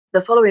The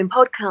following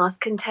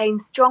podcast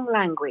contains strong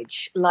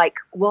language like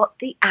what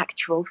the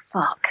actual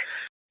fuck.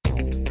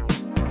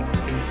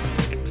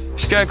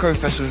 Scarecrow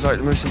Festival is like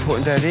the most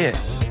important day of the year.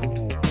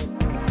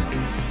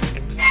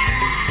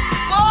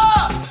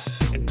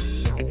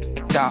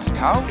 What? Daft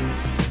Cow?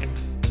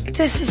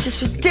 This is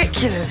just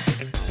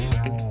ridiculous.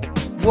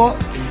 What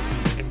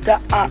the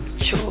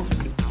actual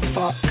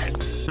fuck?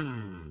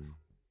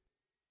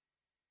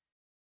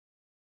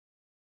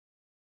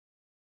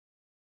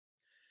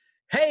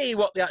 Hey,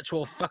 what the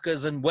actual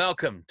fuckers, and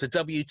welcome to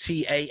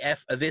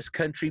WTAF of This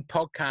Country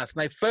podcast.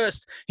 Now,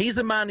 first, he's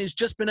the man who's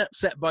just been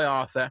upset by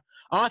Arthur.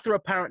 Arthur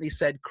apparently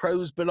said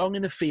crows belong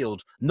in a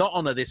field, not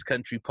on a This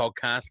Country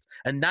podcast,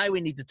 and now we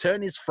need to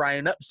turn his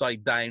frown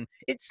upside down.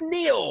 It's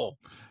Neil.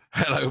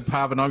 Hello,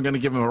 Pav, and I'm going to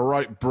give him a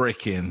right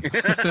brick in.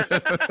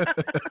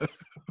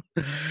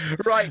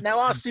 Right, now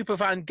our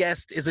superfan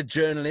guest is a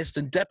journalist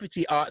and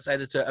deputy arts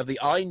editor of the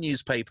I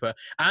newspaper,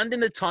 and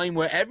in a time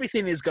where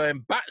everything is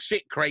going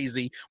batshit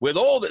crazy with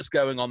all that's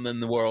going on in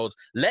the world,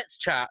 let's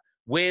chat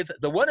with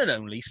the one and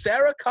only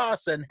Sarah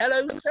Carson.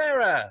 Hello,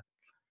 Sarah.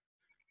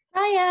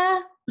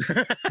 Hiya.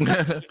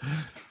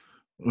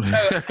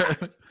 So,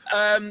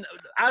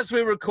 as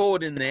we're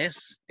recording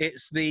this,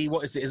 it's the,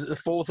 what is it? Is it the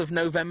 4th of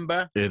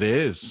November? It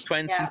is.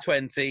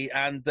 2020,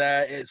 yeah. And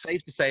it's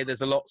safe to say there's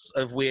a lots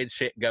of weird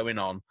shit going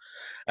on.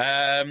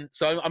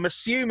 So I'm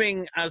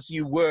assuming as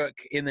you work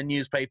in the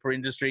newspaper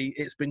industry,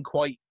 it's been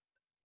quite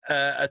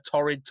a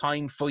torrid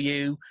time for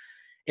you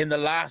in the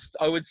last,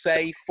 I would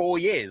say, 4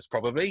 years,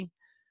 probably.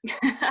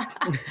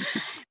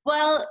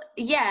 Well,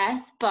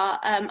 yes, but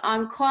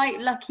I'm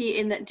quite lucky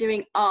in that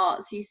doing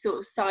arts, you sort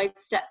of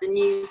sidestep the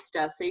news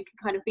stuff, so you can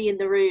kind of be in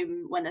the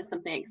room when there's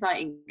something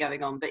exciting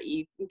going on, but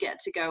you get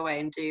to go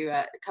away and do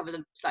cover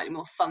the slightly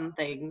more fun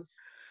things.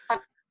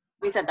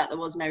 We said that there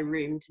was no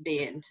room to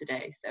be in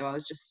today, so I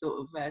was just sort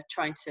of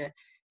trying to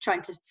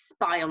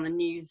spy on the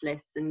news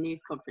lists and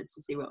news conference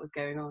to see what was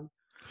going on.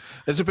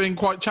 Has it been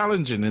quite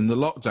challenging in the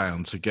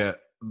lockdown to get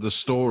the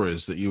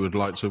stories that you would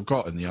like to have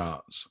got in the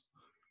arts?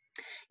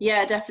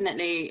 Yeah,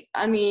 definitely.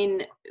 I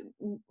mean,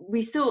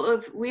 we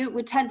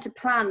would tend to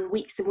plan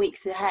weeks and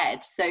weeks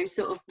ahead. So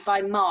sort of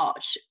by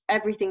March,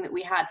 everything that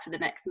we had for the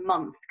next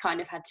month kind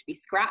of had to be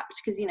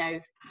scrapped because, you know,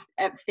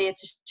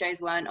 theatre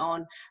shows weren't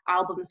on,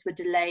 albums were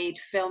delayed,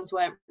 films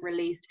weren't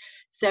released.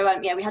 So,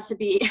 yeah, we had to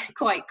be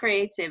quite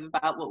creative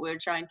about what we were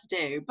trying to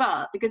do.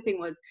 But the good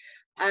thing was,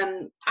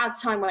 as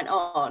time went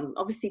on,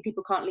 obviously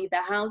people can't leave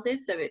their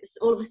houses, so it's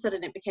all of a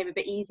sudden it became a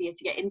bit easier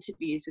to get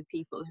interviews with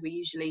people who are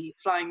usually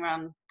flying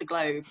around the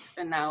globe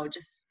and now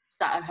just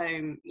sat at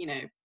home, you know,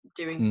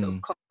 doing sort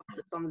of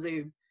concerts on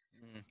Zoom.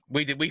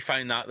 We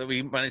found that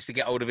we managed to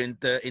get hold of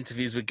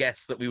interviews with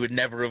guests that we would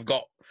never have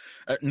got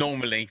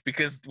normally,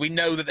 because we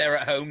know that they're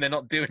at home, they're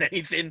not doing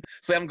anything,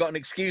 so they haven't got an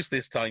excuse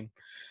this time.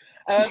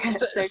 So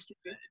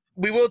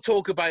we will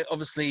talk about,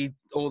 obviously,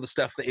 all the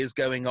stuff that is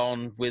going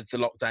on with the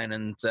lockdown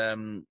and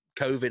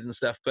COVID and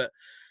stuff, but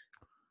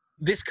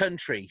This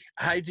Country,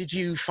 how did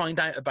you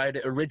find out about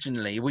it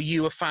originally? Were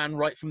you a fan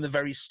right from the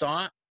very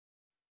start?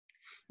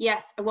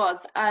 Yes, I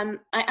was. I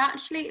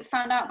actually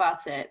found out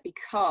about it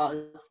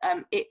because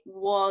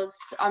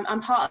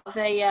I'm part of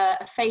a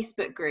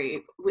Facebook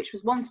group, which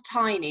was once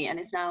tiny and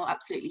is now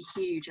absolutely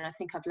huge, and I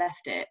think I've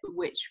left it,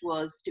 which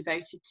was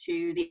devoted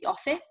to The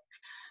Office.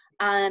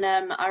 And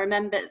I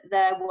remember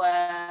there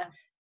were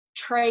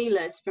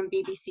trailers from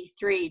BBC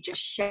Three just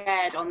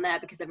shared on there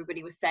because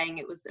everybody was saying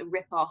it was a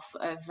rip-off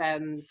of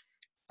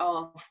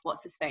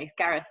what's his face,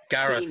 Gareth.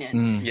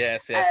 Keenan.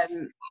 Yes.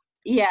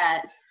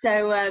 Yeah,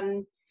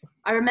 so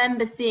I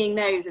remember seeing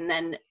those, and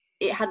then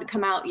it hadn't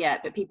come out yet,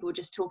 but people were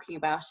just talking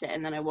about it,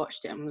 and then I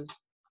watched it and was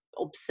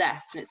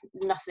obsessed. And it's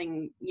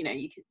nothing, you know,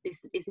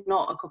 it's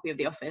not a copy of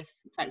The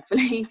Office,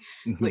 thankfully,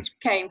 which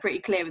became pretty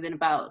clear within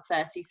about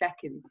 30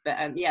 seconds.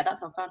 But yeah,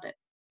 that's how I found it.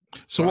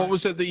 So what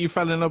was it that you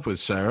fell in love with,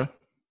 Sarah?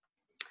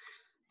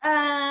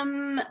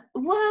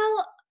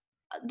 Well,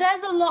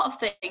 there's a lot of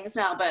things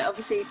now, but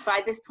obviously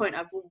by this point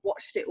I've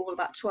watched it all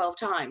about 12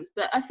 times.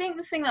 But I think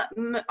the thing that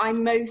I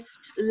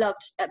most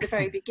loved at the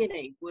very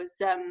beginning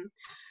was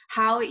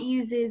how it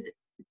uses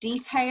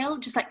detail,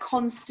 just like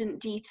constant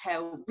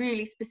detail,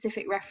 really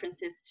specific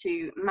references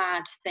to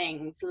mad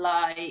things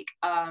like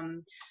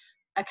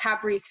a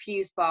Cadbury's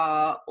fuse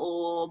bar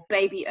or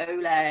baby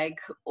Oleg,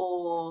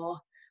 or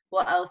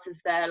what else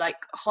is there, like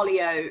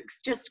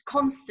Hollyoaks, just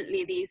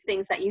constantly these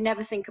things that you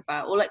never think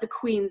about, or like the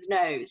Queen's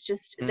nose,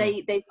 just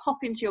they pop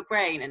into your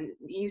brain, and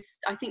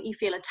I think you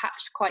feel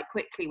attached quite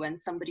quickly when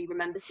somebody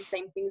remembers the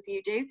same things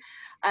you do,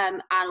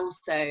 and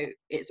also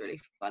it's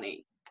really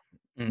funny.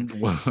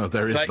 Well,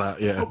 there is that,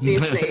 yeah.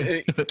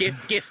 Obviously.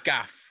 Gift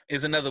gaff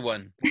is another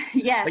one.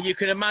 Yeah. You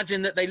can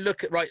imagine that they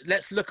look at, right,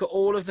 let's look at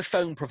all of the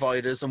phone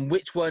providers and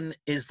which one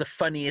is the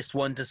funniest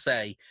one to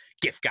say.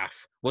 Gift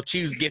gaff. We'll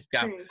choose gift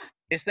gaff.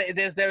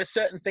 There are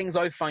certain things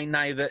I find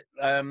now that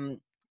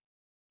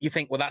you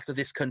think, well, that's a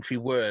This Country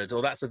word,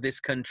 or that's a This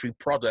Country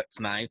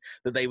product now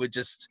that they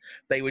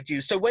would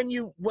use. So when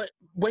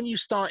you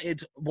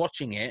started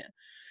watching it,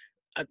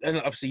 and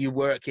obviously you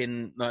work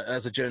in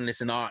as a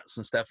journalist in arts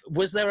and stuff.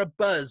 Was there a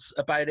buzz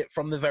about it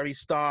from the very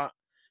start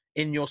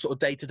in your sort of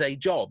day-to-day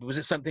job? Was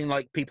it something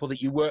like people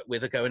that you work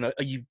with are going, are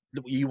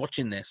you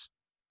watching this?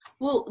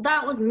 Well,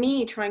 that was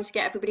me trying to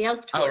get everybody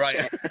else to watch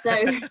it.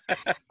 So,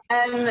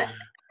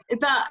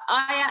 but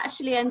I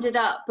actually ended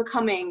up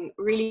becoming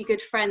really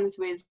good friends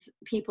with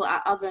people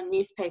at other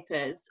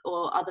newspapers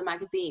or other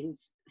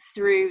magazines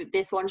through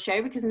this one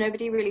show, because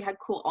nobody really had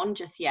caught on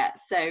just yet.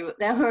 So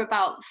there were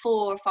about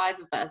 4 or 5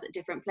 of us at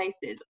different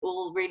places,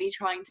 all really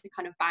trying to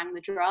kind of bang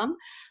the drum.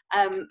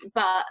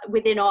 But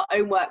within our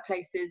own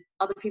workplaces,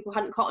 other people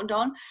hadn't cottoned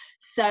on.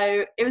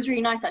 So it was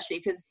really nice, actually,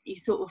 because you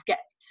sort of get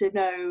to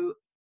know,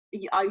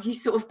 you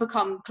sort of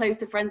become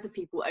closer friends with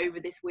people over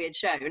this weird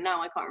show.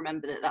 Now I can't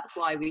remember that's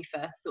why we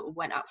first sort of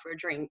went out for a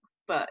drink,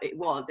 but it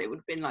would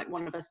have been like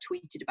one of us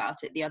tweeted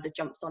about it, the other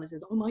jumps on and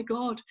says, oh my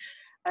god.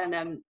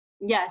 And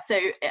so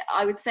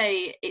I would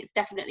say it's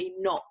definitely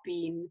not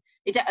been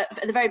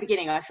at the very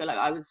beginning. I feel like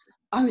I was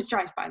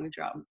trying to bang the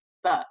drum,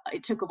 but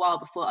it took a while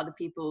before other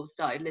people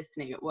started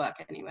listening at work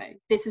anyway.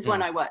 This is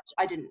when I worked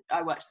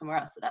somewhere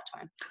else at that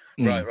time.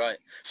 Right.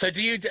 So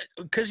do you,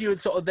 because you were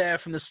sort of there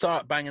from the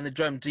start banging the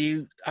drum, do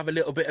you have a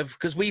little bit of,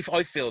 because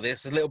I feel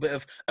this, a little bit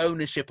of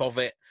ownership of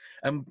it,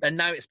 and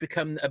now it's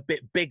become a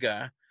bit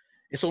bigger.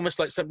 It's almost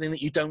like something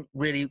that you don't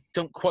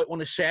quite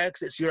want to share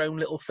because it's your own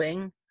little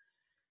thing.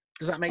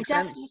 Does that make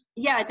sense?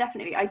 Yeah,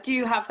 definitely. I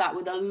do have that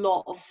with a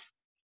lot of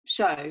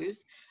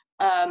shows,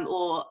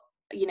 or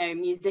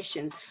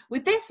musicians.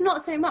 With this,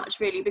 not so much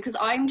really, because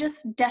I'm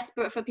just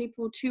desperate for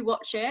people to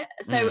watch it.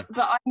 So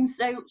but I'm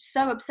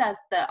so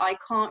obsessed that I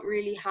can't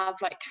really have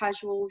like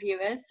casual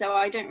viewers. So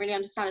I don't really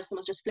understand if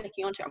someone's just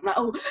flicking onto it. I'm like,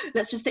 oh,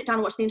 let's just sit down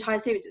and watch the entire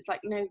series. It's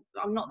like,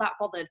 I'm not that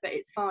bothered, but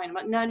it's fine. I'm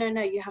like, no,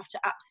 you have to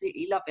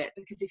absolutely love it,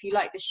 because if you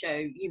like the show,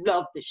 you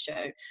love the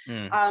show.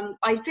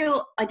 I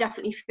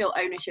definitely feel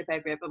ownership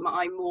over it, but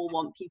I more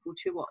want people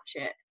to watch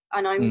it.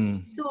 And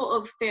I'm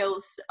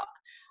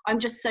I'm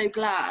just so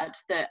glad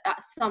that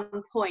at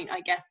some point,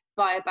 I guess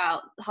by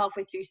about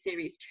halfway through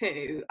series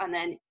 2, and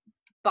then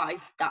by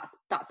that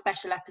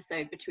special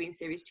episode between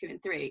series 2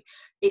 and 3,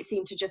 it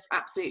seemed to just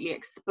absolutely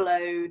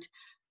explode,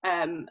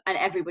 and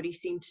everybody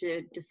seemed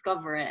to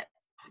discover it.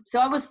 So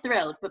I was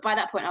thrilled, but by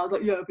that point I was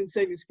like, I've been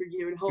saying this for a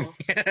year and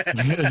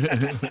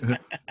a half.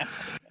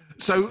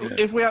 So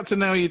if we had to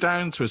nail you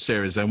down to a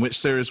series, then which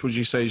series would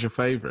you say is your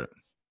favourite?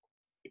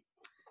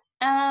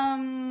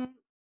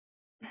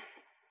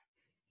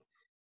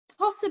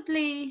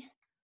 Possibly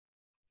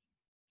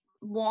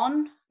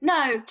 1.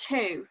 No,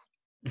 2.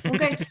 We'll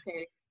go 2.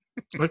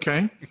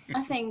 Okay.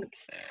 I think.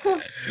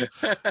 Go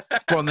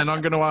on, then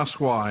I'm going to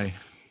ask why.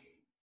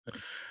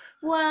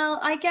 Well,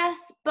 I guess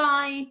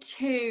by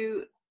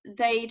 2,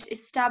 they'd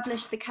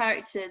established the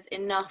characters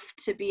enough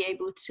to be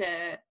able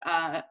to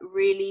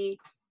really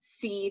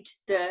seed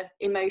the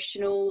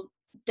emotional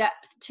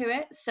depth to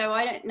it. So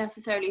I don't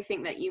necessarily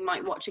think that you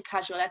might watch a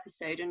casual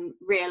episode and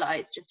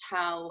realise just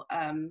how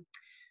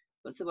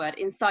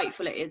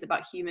insightful it is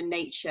about human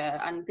nature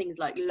and things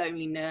like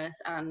loneliness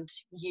and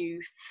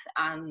youth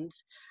and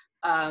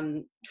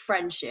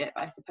friendship,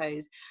 I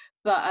suppose.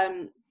 But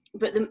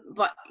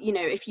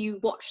if you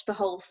watch the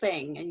whole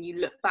thing and you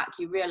look back,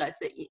 you realise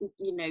that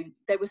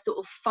they were sort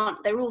of fun.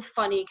 They were all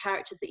funny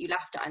characters that you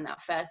laughed at in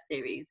that first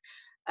series.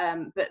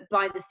 But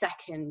by the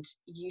second,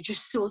 you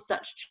just saw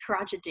such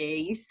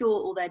tragedy. You saw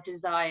all their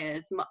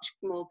desires much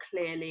more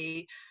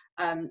clearly.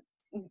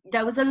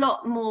 There was a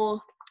lot more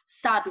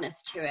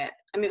sadness to it.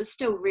 I mean, it was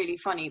still really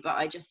funny, but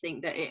I just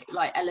think that it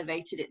like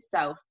elevated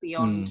itself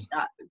beyond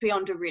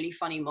a really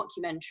funny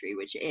mockumentary,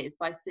 which it is.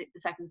 By the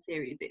second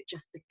series, it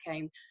just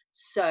became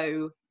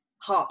so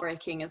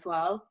heartbreaking as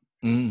well.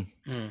 And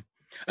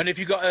have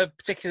you got a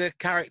particular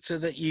character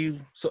that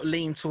you sort of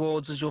lean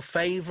towards as your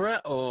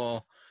favourite,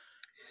 or?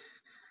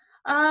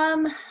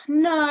 No.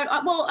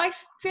 I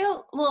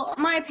feel,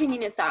 my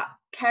opinion is that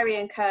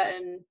Kerry and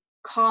Kurtan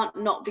can't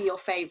not be your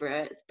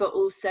favourites, but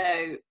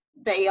also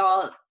they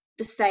are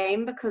the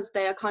same because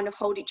they are kind of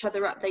hold each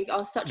other up. They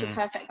are such a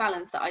perfect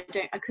balance that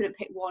I couldn't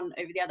pick one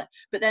over the other.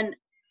 But then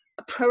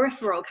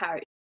peripheral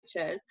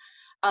characters,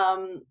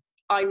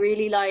 I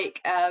really like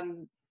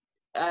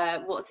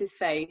what's his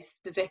face,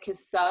 the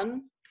Vicar's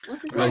son.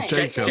 What's his name?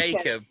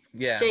 Jacob.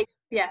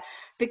 Yeah,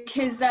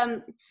 because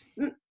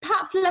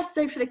perhaps less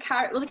so for the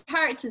character. Well, the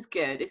character's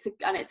good. It's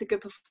a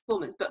good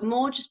performance, but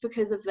more just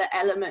because of the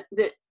element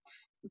that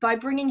by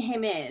bringing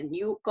him in,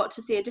 you got to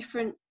see a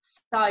different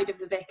side of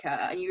the Vicar,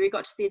 and you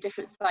got to see a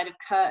different side of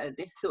Kurtan,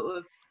 this sort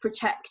of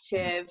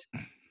protective,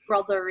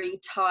 brothery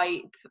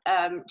type,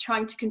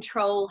 trying to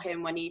control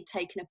him when he'd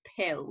taken a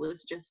pill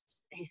was just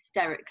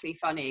hysterically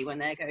funny when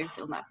they're going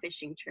on that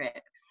fishing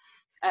trip.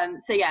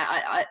 So yeah,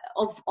 I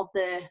of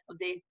the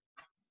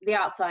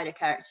outsider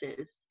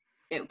characters,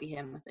 it would be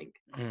him, I think.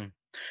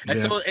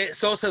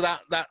 It's also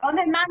that. Oh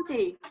no,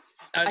 Mandy!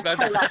 I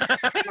totally love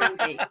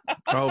Mandy.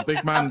 Oh,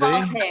 big Mandy.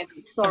 Above him,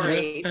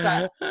 sorry,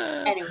 but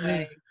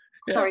anyway,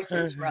 sorry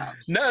to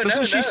interrupt.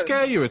 Doesn't she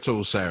scare you at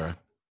all, Sarah?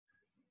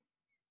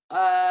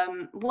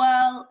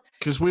 Well,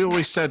 Because we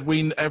always said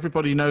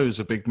everybody knows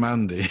a big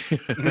Mandy.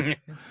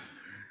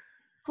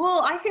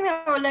 well, I think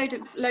there are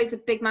loads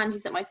of big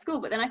Mandys at my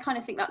school, but then I kind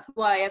of think that's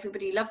why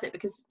everybody loves it,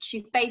 because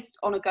she's based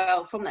on a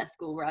girl from their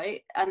school,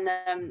 right? And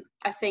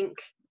I think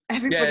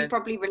everybody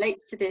probably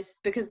relates to this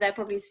because they're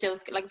probably still,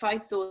 like, if I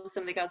saw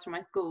some of the girls from my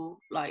school,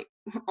 like,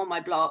 on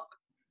my block,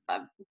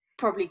 I'd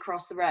probably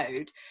cross the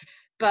road.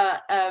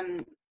 But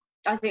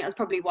I think that's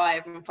probably why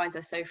everyone finds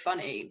her so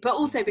funny. But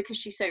also because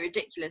she's so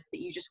ridiculous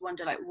that you just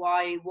wonder, like,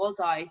 why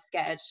was I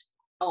scared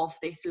of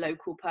this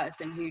local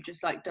person who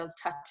just, like, does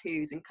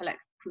tattoos and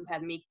collects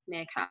compared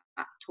meerkat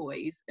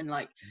toys, and,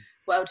 like,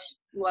 what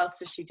else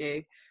does she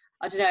do?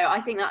 I don't know.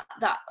 I think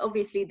that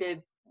obviously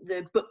the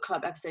book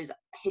club episode is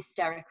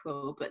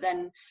hysterical, but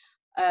then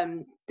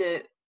I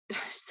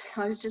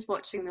was just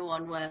watching the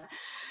one where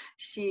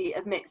she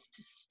admits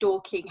to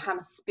stalking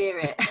Hannah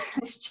Spirit.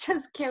 It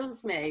just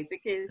kills me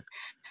because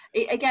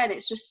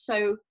it's just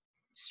so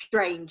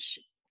strange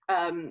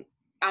and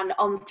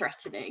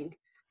unthreatening.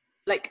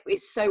 Like,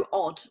 it's so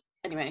odd.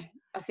 Anyway,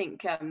 I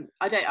think I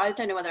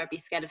don't know whether I'd be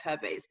scared of her,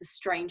 but it's the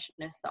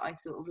strangeness that I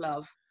sort of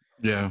love.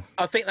 Yeah,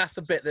 I think that's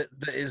the bit that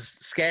is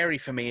scary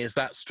for me, is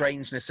that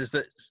strangeness, is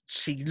that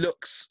she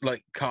looks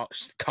like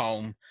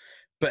calm,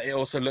 but it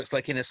also looks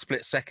like in a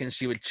split second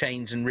she would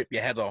change and rip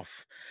your head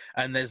off,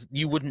 and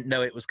you wouldn't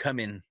know it was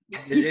coming.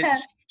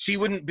 She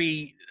wouldn't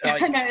be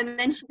like, no, and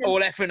then she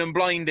all effing and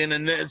blinding,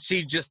 and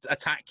she'd just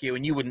attack you,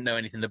 and you wouldn't know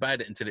anything about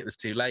it until it was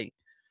too late.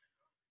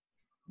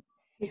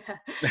 Yeah,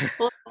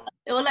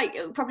 or like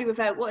probably with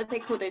what are they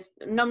called, those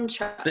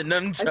nunchucks? The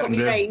nunchucks.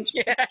 Yeah. Range.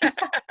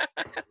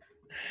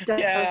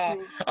 Yeah,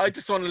 I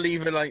just want to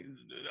leave her, like,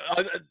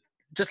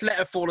 just let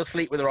her fall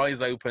asleep with her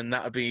eyes open.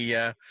 That'd be,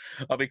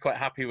 I'll be quite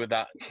happy with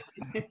that.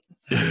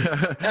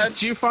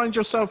 Do you find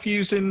yourself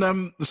using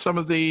some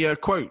of the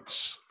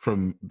quotes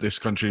from this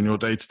country in your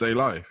day-to-day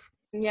life?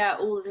 Yeah,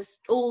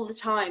 all the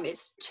time.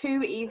 It's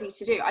too easy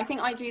to do. I think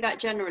I do that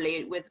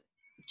generally with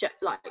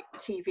like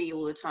TV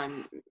all the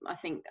time. I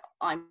think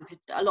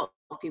a lot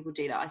of people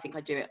do that. I think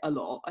I do it a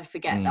lot. I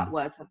forget that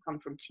words have come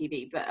from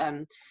TV, but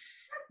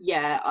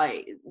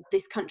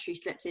this country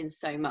slips in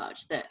so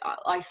much that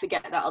I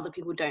forget that other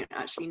people don't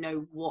actually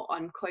know what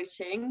I'm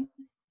quoting.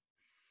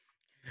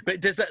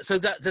 But does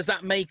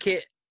that make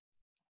it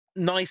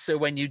nicer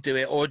when you do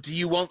it, or do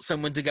you want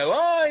someone to go,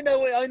 oh, I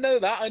know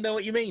that, I know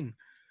what you mean?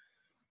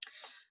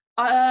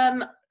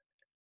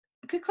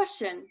 Good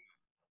question.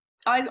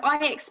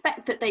 I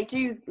expect that they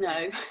do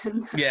know.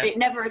 Yeah. It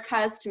never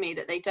occurs to me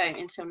that they don't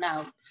until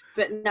now.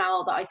 But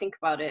now that I think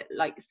about it,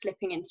 like,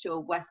 slipping into a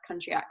West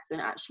Country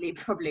accent actually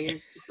probably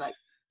is just like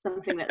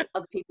something that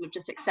other people have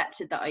just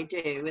accepted that I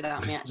do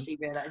without me actually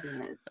realising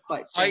that it's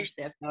quite strange.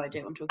 They have no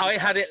idea what I'm talking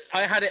about.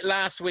 I had it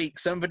last week.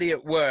 Somebody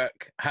at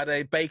work had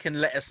a bacon,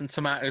 lettuce and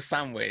tomato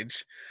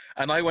sandwich,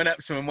 and I went up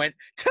to them and went,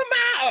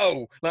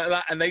 tomato, like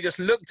that, and they just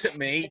looked at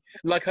me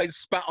like I'd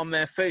spat on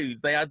their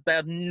food. They had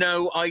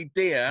no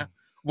idea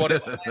what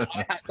it was.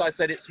 I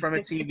said it's from a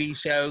TV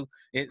show.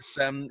 It's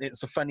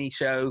a funny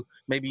show.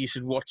 Maybe you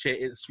should watch it.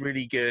 It's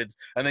really good.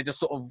 And they just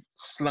sort of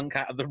slunk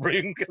out of the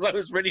room because I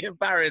was really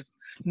embarrassed.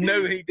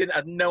 No, he didn't.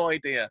 Had no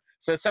idea.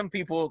 So some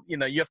people, you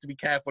have to be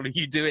careful who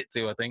you do it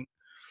to, I think.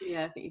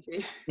 Yeah, I think you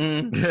do.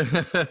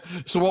 Mm.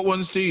 So what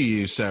ones do you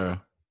use,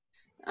 Sarah?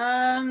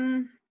 Let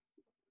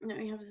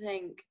me have a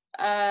think.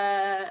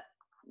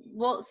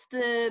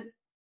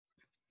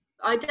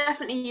 I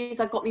definitely use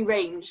I've got me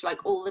range,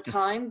 like, all the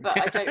time, but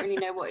I don't really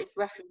know what it's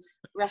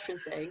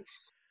referencing.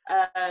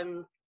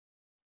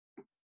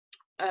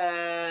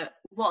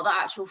 What the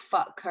actual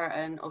fuck,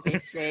 Kurtan,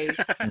 obviously.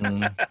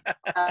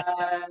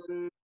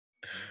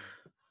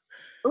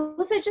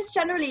 Also, just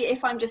generally,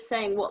 if I'm just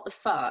saying what the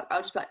fuck,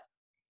 I'll just like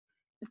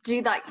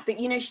do that.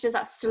 She does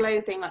that slow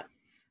thing, like,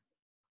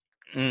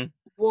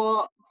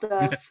 what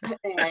the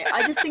anyway,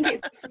 I just think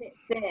it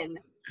slips in,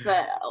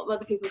 but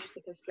other people just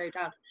think I slow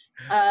down.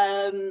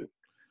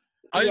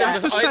 I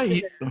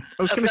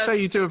was going to say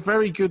you do a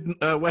very good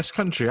West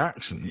Country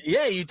accent.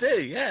 Yeah, you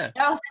do. Yeah.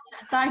 Oh,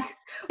 thanks.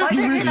 Well, I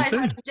don't realise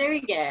I'm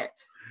doing it.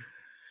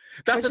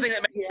 That's the thing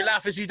that makes me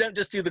laugh, is you don't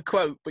just do the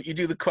quote, but you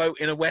do the quote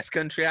in a West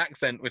Country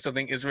accent, which I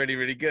think is really,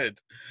 really good.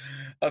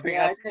 I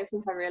don't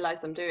think I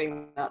realise I'm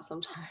doing that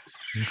sometimes.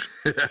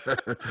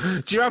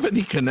 Do you have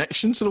any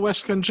connection to the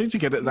West Country to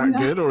get it that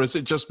good, or is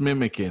it just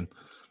mimicking?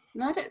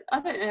 No,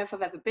 I don't know if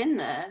I've ever been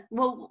there.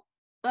 Well,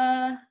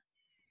 yeah,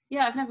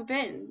 I've never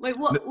been. Wait,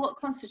 what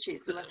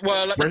constitutes the West Country?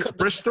 Well, like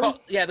Bristol?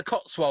 The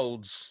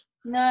Cotswolds.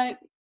 No.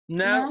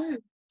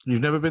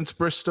 You've never been to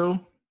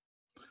Bristol?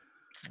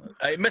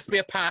 It must be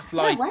a past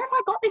life. Where have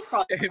I got this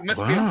from? It must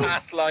be a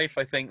past life,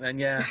 I think, then,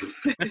 yeah.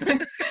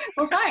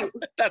 Well, thanks.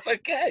 That's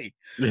okay.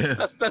 Yeah.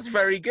 That's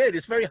very good.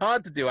 It's very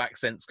hard to do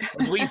accents.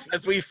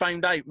 As we've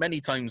found out many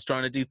times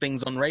trying to do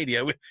things on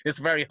radio, it's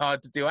very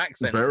hard to do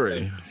accents.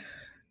 Very.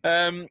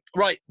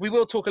 Right, we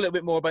will talk a little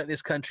bit more about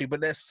this country, but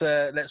let's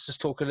just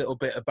talk a little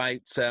bit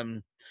about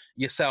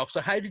yourself.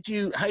 So how did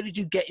you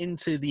get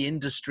into the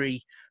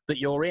industry that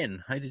you're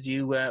in? How did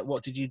you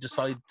what did you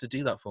decide to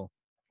do that for?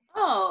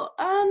 Well,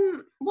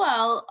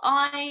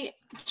 I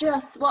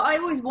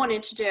always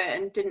wanted to do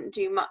it and didn't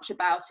do much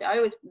about it. I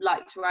always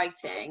liked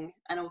writing,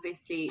 and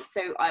obviously,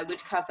 so I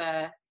would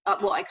cover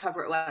what I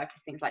cover at work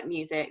is things like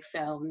music,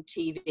 film,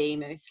 TV,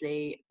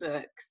 mostly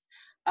books.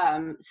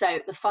 So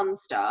the fun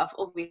stuff,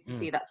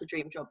 obviously, that's a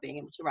dream job, being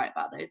able to write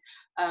about those.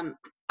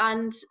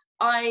 And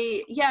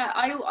I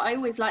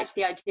always liked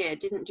the idea,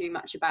 didn't do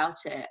much about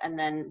it, and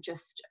then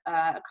just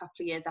a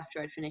couple of years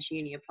after I'd finished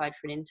uni, applied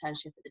for an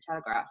internship at the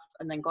Telegraph,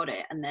 and then got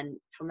it, and then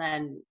from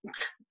then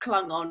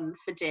clung on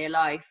for dear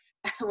life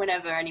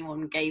whenever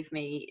anyone gave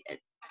me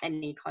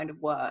any kind of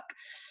work.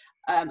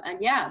 And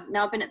yeah,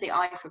 now I've been at the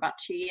Eye for about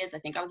 2 years. I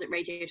think I was at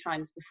Radio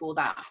Times before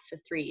that for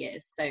 3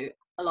 years, so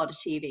a lot of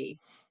TV.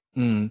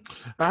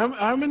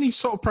 How many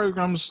sort of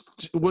programs,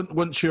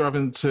 once you're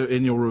having to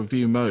in your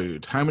review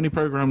mode, how many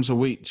programs a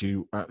week do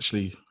you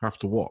actually have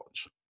to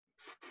watch?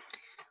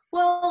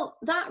 Well,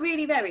 that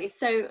really varies.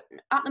 So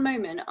at the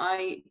moment,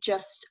 I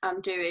just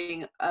am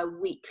doing a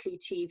weekly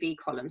TV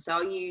column. So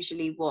I'll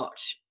usually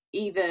watch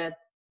either,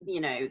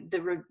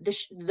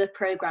 the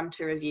program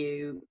to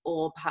review,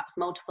 or perhaps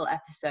multiple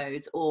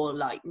episodes, or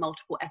like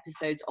multiple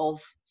episodes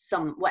of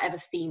whatever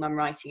theme I'm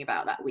writing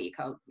about that week.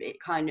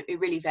 It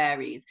really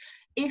varies.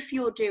 If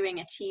you're doing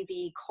a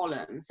TV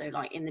column, so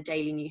like in the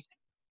daily newspaper,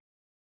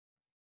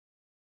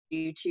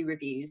 do 2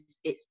 reviews,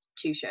 it's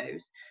 2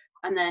 shows.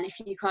 And then if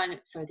you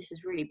sorry, this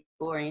is really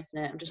boring,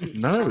 isn't it? I'm just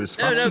it's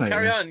fascinating. No,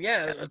 carry on.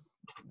 Yeah.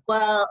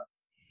 Well,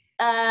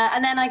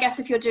 and then I guess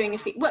if you're doing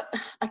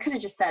I could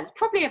have just said it's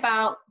probably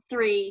about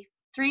 3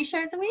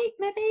 shows a week,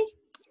 maybe.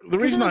 The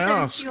reason I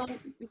asked.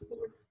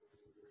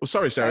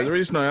 Sorry, Sarah. The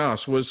reason I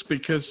asked was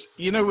because,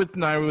 with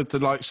the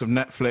likes of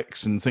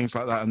Netflix and things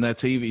like that and their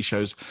TV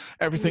shows,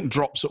 everything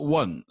drops at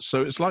once.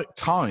 So it's like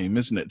time,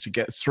 isn't it, to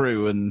get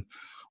through and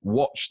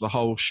watch the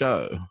whole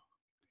show?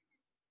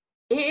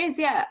 It is,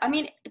 yeah. I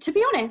mean, to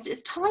be honest,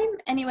 it's time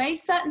anyway.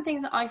 Certain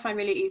things that I find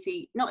really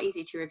not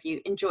easy to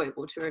review,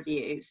 enjoyable to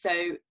review.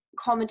 So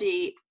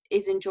comedy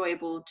is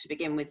enjoyable to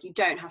begin with. You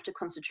don't have to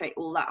concentrate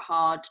all that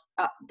hard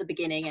at the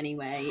beginning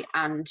anyway.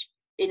 And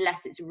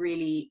unless it's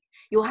really,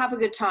 you'll have a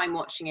good time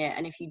watching it,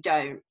 and if you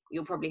don't,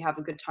 you'll probably have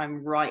a good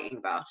time writing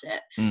about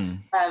it.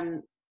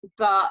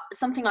 But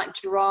something like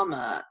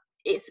drama,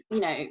 it's,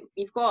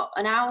 you've got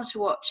an hour to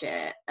watch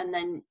it, and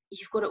then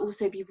you've got to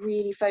also be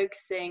really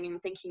focusing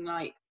and thinking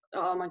like,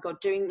 oh my god,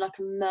 doing like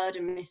a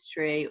murder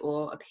mystery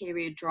or a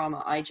period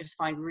drama, I just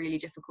find really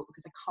difficult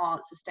because it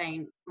can't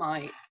sustain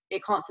my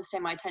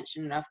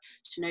attention enough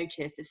to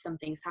notice if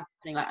something's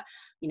happening. Like,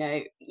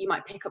 you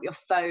might pick up your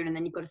phone and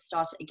then you've got to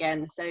start it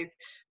again. So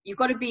you've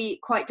got to be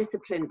quite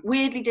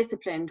weirdly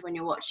disciplined when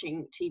you're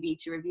watching TV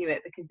to review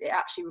it, because it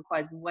actually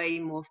requires way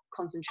more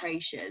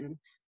concentration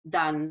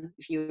than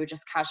if you were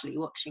just casually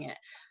watching it.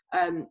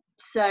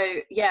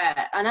 So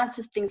yeah, and as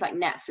for things like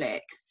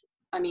Netflix,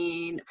 I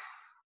mean,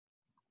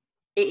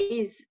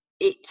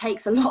 it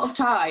takes a lot of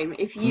time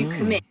if you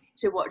commit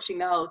to watching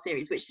the whole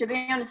series, which, to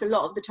be honest, a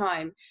lot of the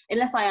time,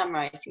 unless I am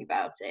writing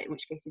about it, in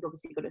which case you've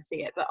obviously got to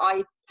see it, but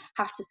I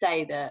have to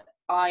say that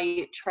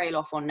I trail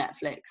off on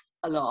Netflix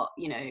a lot.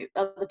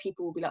 Other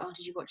people will be like, oh,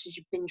 did you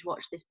binge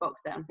watch this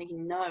box set? I'm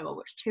thinking, no, I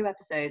watched 2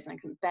 episodes and I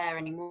couldn't bear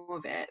any more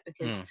of it,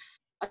 because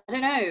I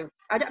don't know,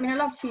 I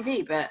love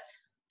TV, but I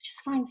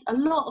just find a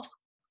lot of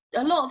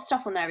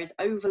stuff on there is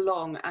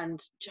overlong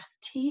and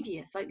just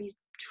tedious, like these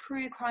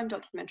true crime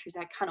documentaries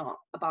I cannot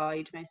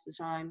abide most of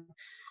the time,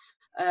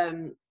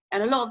 and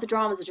a lot of the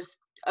dramas are just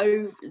I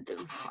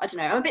don't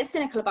know, I'm a bit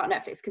cynical about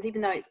Netflix, because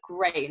even though it's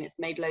great and it's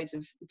made loads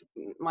of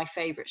my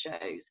favourite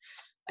shows,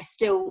 I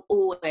still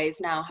always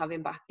now have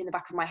in the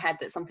back of my head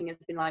that something has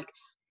been like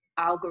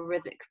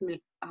algorithmically,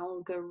 I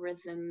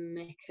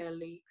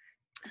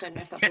don't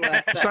know if that's a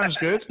word, but sounds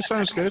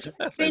good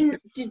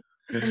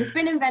has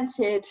been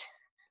invented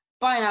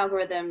by an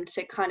algorithm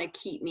to kind of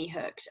keep me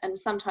hooked. And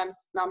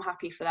sometimes I'm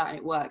happy for that and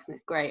it works and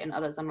it's great, and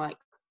others I'm like,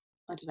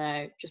 I don't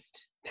know,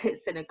 just a bit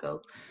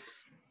cynical.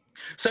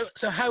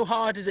 So how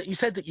hard is it? You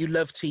said that you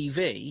love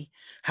TV.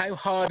 How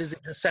hard is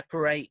it to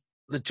separate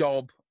the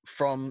job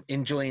from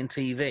enjoying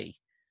TV?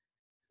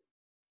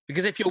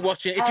 Because if you're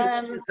watching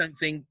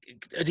something,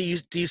 do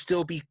you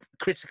still be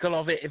critical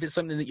of it if it's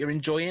something that you're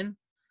enjoying?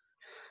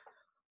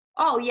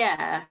 Oh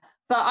yeah,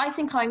 but I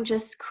think I'm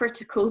just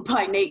critical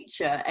by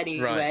nature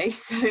anyway. Right.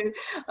 So,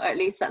 or at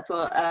least that's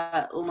what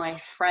all my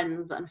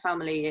friends and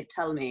family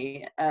tell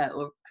me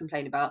or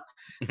complain about.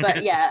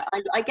 But yeah,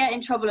 I get in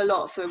trouble a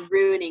lot for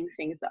ruining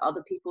things that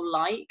other people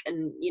like,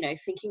 and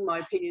thinking my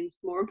opinion's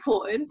more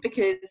important.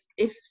 Because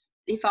if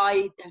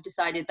I have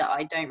decided that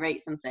I don't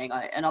rate something,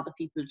 and other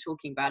people are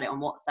talking about it on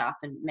WhatsApp,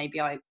 and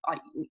maybe I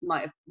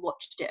might have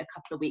watched it a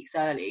couple of weeks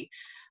early,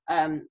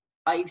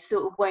 I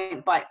sort of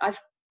won't bite.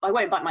 I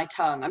won't bite my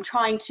tongue. I'm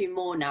trying to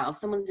more now. If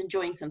someone's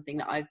enjoying something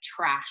that I've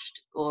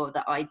trashed or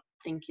that I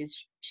think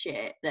is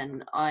shit,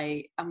 then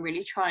I am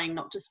really trying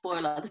not to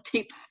spoil other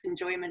people's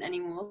enjoyment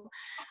anymore.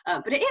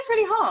 But it is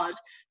really hard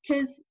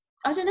because,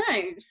 I don't know,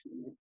 it's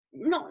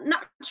not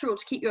natural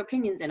to keep your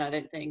opinions in, I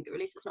don't think. Or at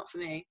least it's not for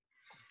me.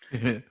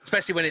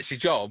 especially when it's your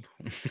job.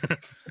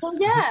 Well,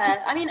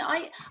 yeah. I mean,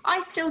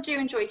 I still do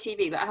enjoy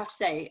TV, but I have to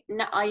say,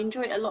 I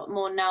enjoy it a lot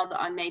more now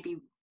that I'm maybe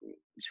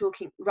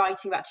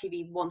writing about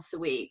TV once a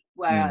week.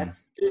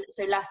 Whereas,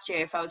 so last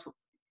year,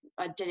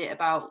 I did it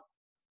about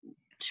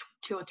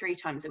 2 or 3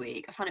 times a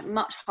week. I found it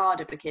much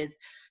harder because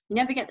you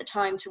never get the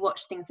time to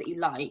watch things that you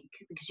like,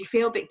 because you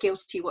feel a bit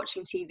guilty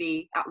watching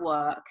TV at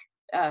work,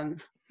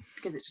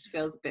 because it just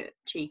feels a bit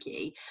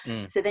cheeky.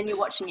 So then you're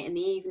watching it in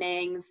the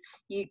evenings.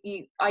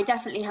 I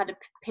definitely had a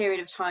period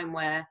of time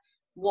where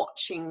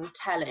watching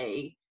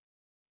telly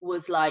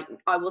was like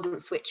I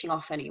wasn't switching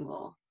off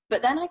anymore.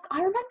 But then I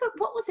remember,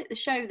 what was it, the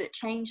show that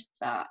changed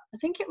that? I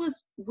think it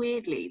was,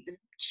 weirdly, the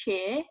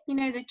Cheer,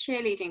 the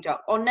cheerleading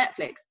job on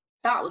Netflix.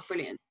 That was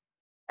brilliant.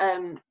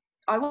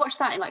 I watched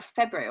that in like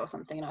February or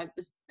something, and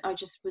I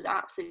just was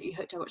absolutely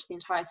hooked. I watched the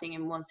entire thing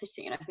in one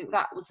sitting, and I think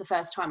that was the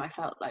first time I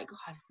felt like,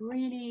 I've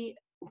really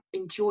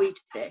enjoyed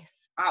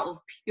this out of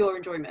pure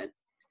enjoyment.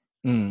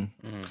 Do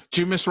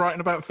you miss writing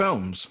about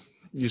films?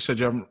 You said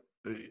you haven't.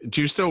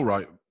 Do you still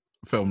write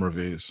film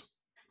reviews?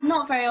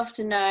 Not very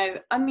often, no.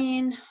 I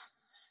mean,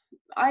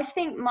 I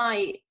think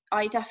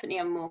I definitely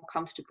am more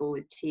comfortable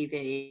with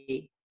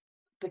TV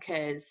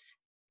because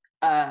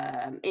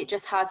it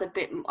just has a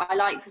bit. I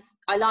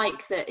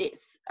like that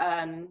it's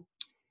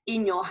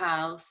in your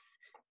house,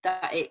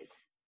 that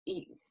it's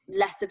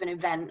less of an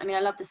event. I mean,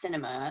 I love the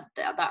cinema.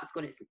 That's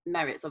got its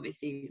merits,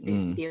 obviously,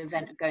 the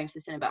event of going to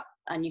the cinema,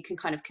 and you can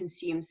kind of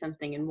consume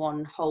something in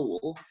one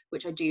whole,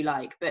 which I do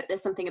like. But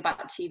there's something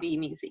about TV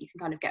means that you can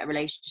kind of get a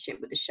relationship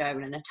with the show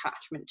and an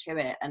attachment to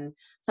it, and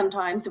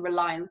sometimes a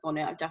reliance on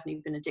it. I've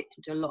definitely been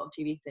addicted to a lot of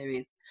TV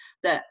series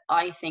that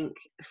I think,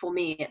 for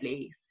me at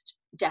least,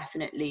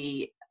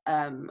 definitely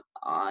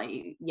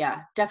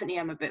definitely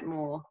am a bit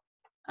more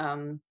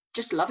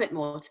just love it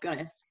more, to be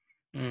honest.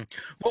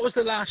 What was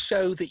the last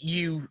show that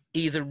you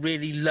either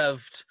really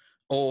loved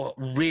or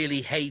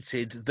really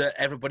hated that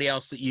everybody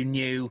else that you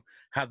knew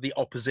had the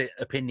opposite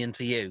opinion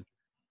to you?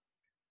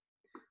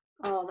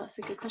 Oh, that's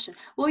a good question.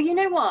 Well, you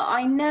know what?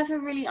 I never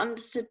really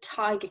understood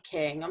Tiger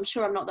King. I'm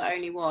sure I'm not the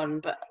only one,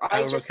 but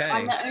I'm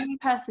the only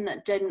person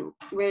that didn't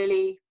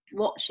really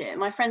watch it.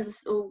 My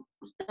friends are all,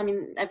 I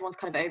mean, everyone's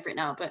kind of over it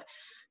now, but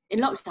in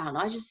lockdown,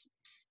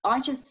 I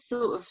just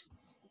sort of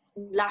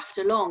laughed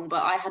along,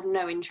 but I had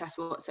no interest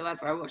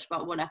whatsoever. I watched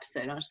about 1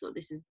 episode and I just thought,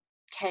 this is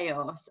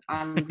chaos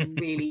and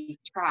really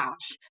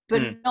trash,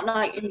 but not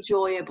like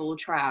enjoyable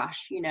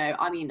trash.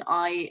 I mean,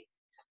 I'm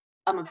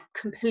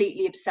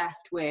completely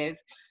obsessed with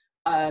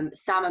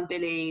Sam and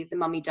Billy, The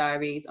Mummy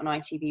Diaries on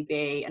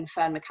ITVB, and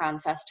Fern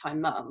McCann, First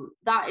Time Mum.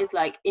 That is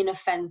like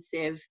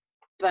inoffensive,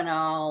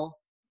 banal,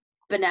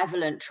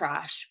 benevolent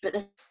trash, but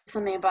there's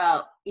something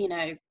about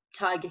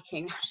Tiger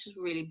King that's just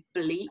really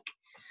bleak.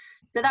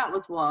 So that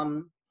was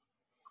one.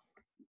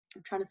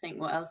 I'm trying to think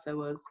what else there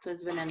was. If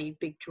there's been any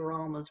big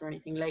dramas or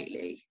anything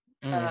lately.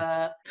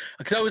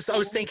 Because I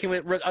was thinking,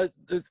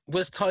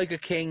 was Tiger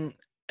King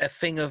a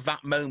thing of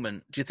that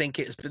moment? Do you think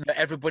it's that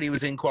everybody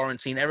was in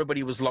quarantine,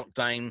 everybody was locked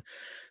down?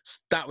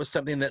 That was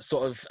something that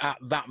sort of at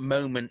that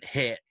moment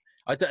hit.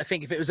 I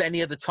think if it was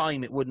any other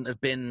time, it wouldn't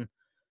have been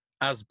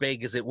as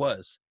big as it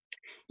was.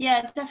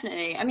 Yeah,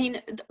 definitely. I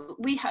mean,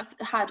 we have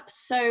had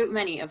so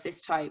many of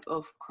this type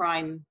of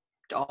crime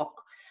doc,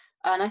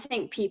 and I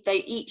think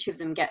each of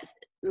them gets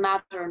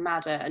madder and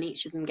madder, and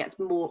each of them gets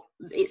more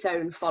its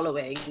own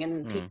following,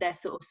 and their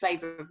sort of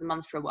flavour of the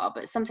month for a while.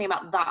 But something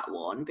about that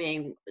one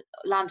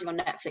landing on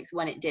Netflix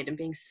when it did and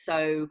being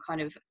so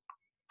kind of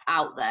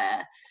out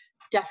there,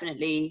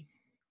 definitely,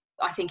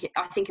 I think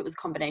it was a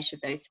combination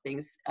of those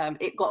things.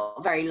 It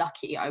got very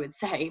lucky, I would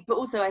say, but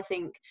also I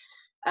think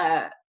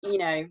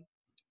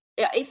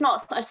it's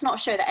not a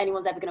show that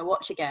anyone's ever going to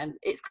watch again.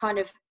 It's kind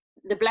of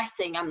the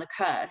blessing and the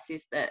curse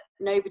is that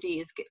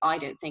nobody I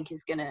don't think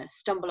is going to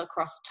stumble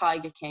across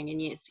Tiger King in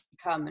years to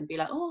come and be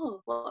like,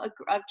 oh, well,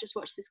 I've just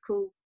watched this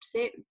cool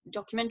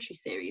documentary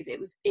series.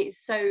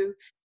 It's so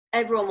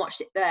everyone watched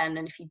it then,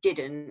 and if you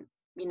didn't,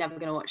 you're never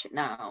going to watch it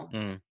now.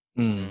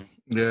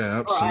 Yeah,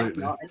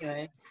 absolutely. Not,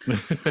 anyway.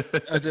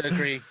 I do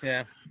agree.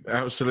 Yeah,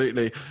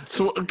 absolutely.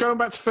 So going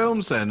back to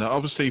films, then,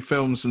 obviously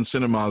films and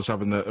cinemas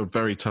having a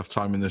very tough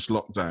time in this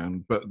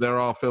lockdown, but there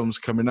are films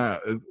coming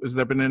out. Has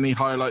there been any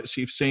highlights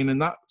you've seen in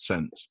that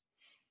sense?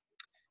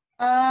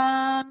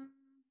 Let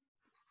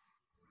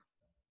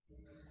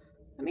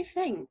me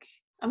think.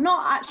 I've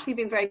not actually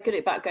been very good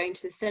about going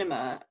to the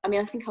cinema. I mean,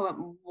 I think I went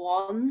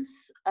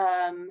once.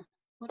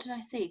 What did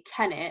I see?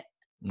 Tenet.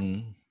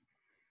 Didn't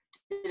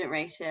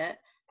rate it.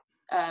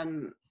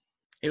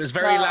 It was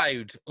very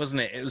loud,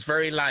 wasn't it? It was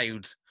very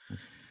loud.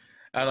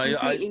 And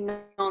completely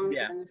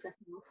nonsense.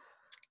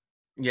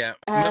 Yeah.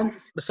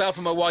 Myself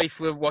and my wife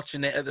were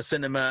watching it at the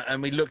cinema,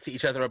 and we looked at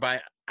each other about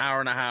an hour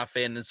and a half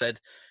in and said,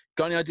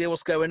 got any idea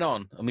what's going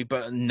on? And we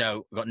got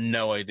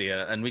no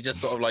idea. And we just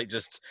sort of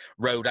just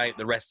rode out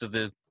the rest of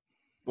the,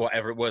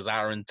 whatever it was,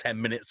 hour and 10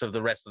 minutes of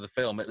the rest of the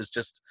film. It was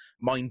just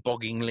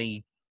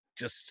mind-bogglingly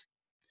just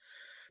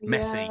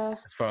messy, Yeah.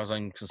 as far as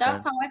I'm concerned.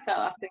 That's how I felt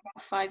after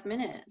about 5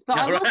 minutes. But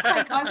I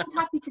was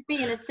happy to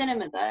be in a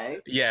cinema though.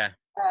 Yeah.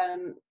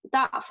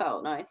 That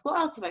felt nice. What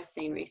else have I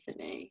seen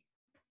recently?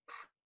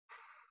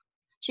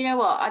 Do you know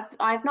what?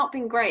 I've not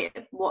been great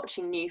at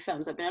watching new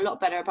films. I've been a lot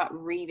better about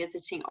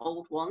revisiting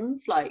old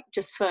ones. Like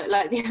just for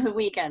like the other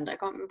weekend, I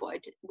can't remember what I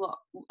did.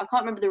 I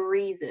can't remember the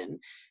reason,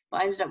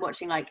 but I ended up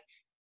watching like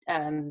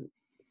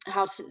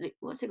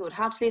what's it called?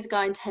 How to Lose a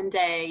Guy in 10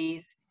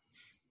 Days,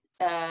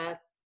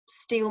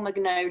 Steel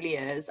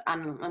Magnolias,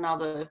 and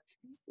another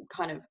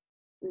kind of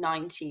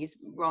 90s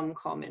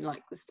rom-com in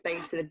like the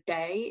space of a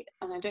day.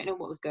 And I don't know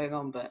what was going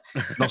on, but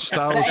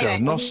nostalgia.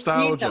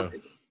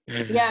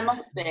 Yeah, it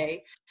must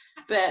be.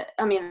 But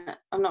I mean,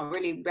 I'm not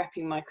really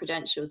repping my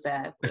credentials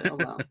there. But, oh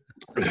well.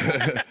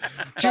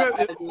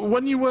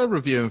 When you were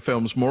reviewing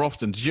films more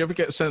often, did you ever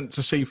get sent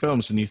to see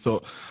films and you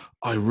thought,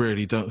 I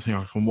really don't think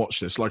I can watch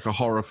this, like a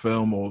horror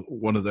film or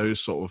one of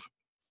those sort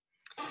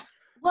of?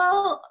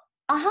 Well,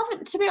 I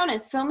haven't, to be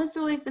honest. Film is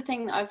always the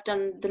thing that I've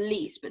done the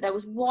least. But there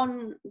was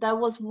one.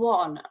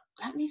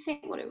 Let me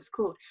think what it was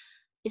called.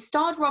 It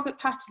starred Robert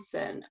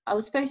Pattinson. I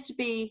was supposed to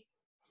be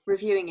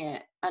reviewing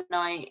it and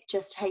I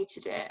just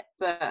hated it,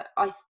 but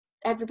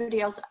everybody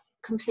else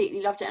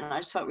completely loved it and I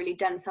just felt really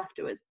dense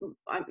afterwards.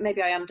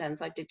 Maybe I am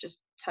dense. I did just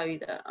tell you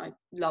that I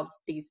love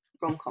these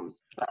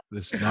rom-coms, but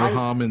there's no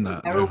harm in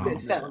that. They're all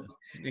good films.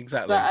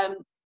 Exactly. But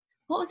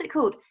what was it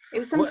called? It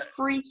was some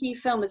freaky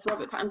film with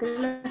Robert Pattinson. I'm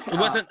gonna look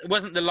it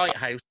wasn't The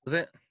Lighthouse, was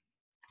it?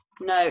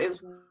 No,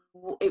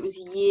 it was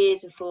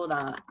years before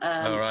that.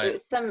 All right. It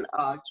was do you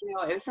know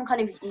what? It was some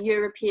kind of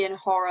European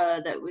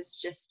horror that was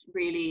just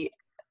really,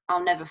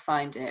 I'll never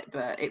find it,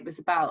 but it was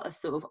about a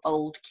sort of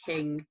old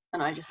king,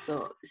 and I just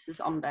thought, this is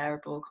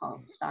unbearable,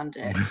 can't stand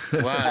it.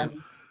 Wow.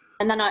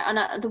 And then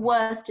the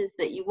worst is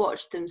that you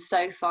watch them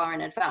so far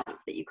in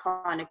advance that you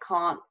kind of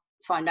can't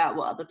find out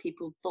what other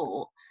people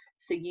thought.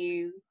 So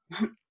you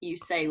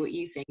say what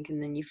you think,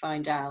 and then you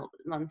find out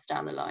months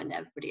down the line that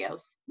everybody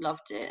else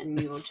loved it, and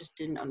you just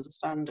didn't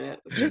understand it,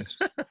 which is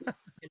just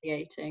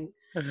humiliating.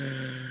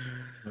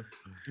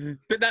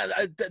 But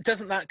that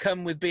doesn't that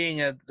come with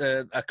being a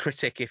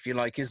critic, if you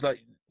like? Is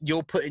like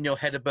you're putting your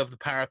head above the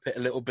parapet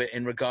a little bit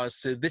in regards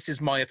to, this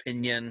is my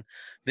opinion,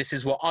 this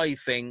is what I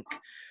think.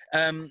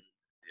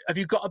 Have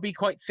you got to be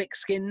quite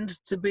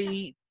thick-skinned to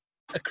be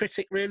a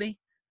critic, really?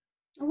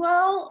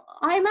 Well,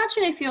 I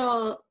imagine if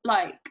you're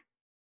like,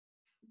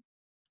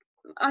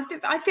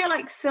 I feel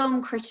like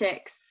film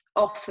critics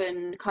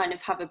often kind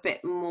of have a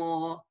bit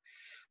more,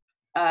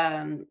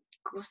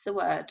 what's the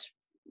word?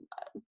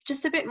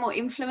 Just a bit more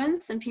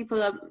influence, and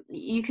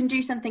you can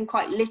do something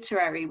quite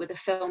literary with a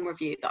film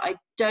review that I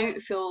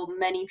don't feel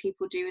many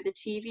people do with a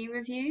TV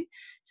review.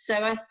 So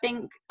I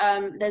think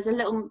there's a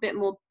little bit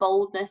more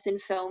boldness in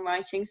film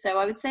writing. So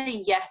I would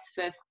say yes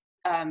for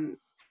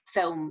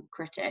film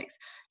critics.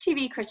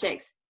 TV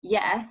critics,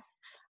 yes,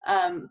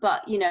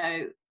 but you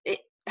know,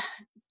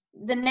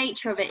 the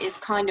nature of it is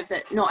kind of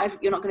that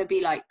you're not going to be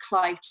like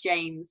Clive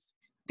James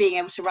being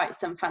able to write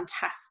some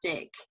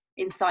fantastic,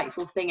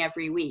 insightful thing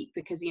every week,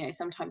 because you know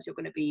sometimes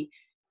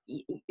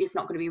it's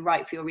not going to be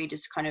right for your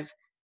readers to kind of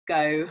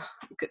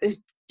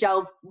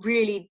delve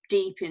really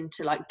deep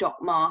into like Doc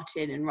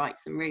Martin and write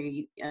some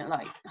really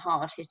like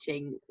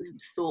hard-hitting,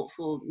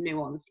 thoughtful,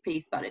 nuanced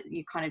piece about it.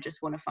 You kind of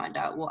just want to find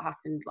out what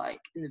happened like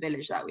in the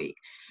village that week.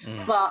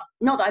 But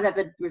not that I've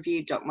ever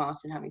reviewed Doc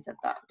Martin, having said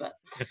that, but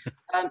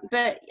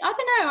but I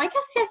don't know, I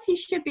guess yes, you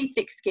should be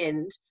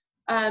thick-skinned.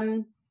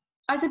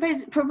 I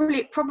suppose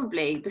probably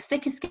the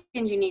thicker skinned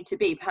you need to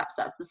be, perhaps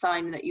that's the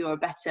sign that you're a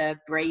better,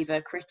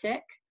 braver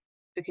critic,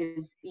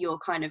 because you're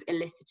kind of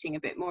eliciting a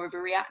bit more of a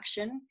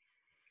reaction.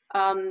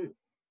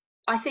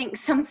 I think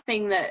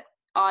something that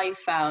I've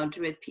found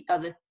with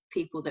other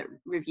people that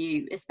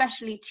review,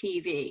 especially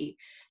TV,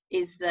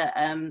 is that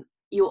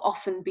you'll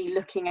often be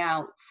looking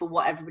out for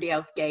what everybody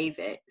else gave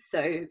it.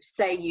 So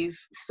say you've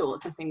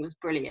thought something was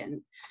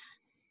brilliant,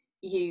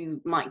 you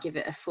might give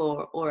it a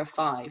 4 or a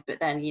 5, but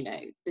then, you know,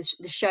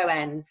 the show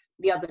ends,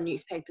 the other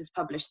newspapers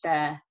publish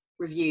their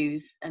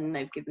reviews and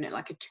they've given it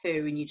like a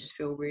 2, and you just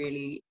feel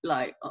really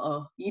like,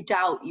 oh, you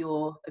doubt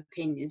your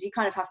opinions. You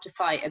kind of have to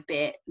fight a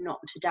bit not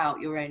to doubt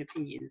your own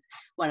opinions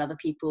when other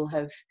people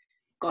have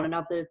gone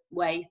another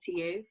way to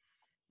you.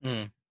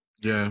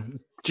 Yeah.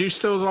 Do you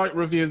still like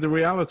review the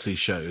reality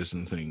shows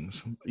and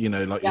things? You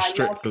know, like your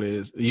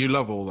Strictly, you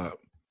love all that.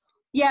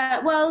 Yeah,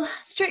 well,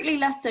 Strictly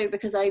less so,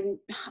 because I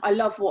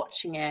love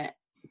watching it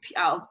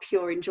out of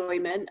pure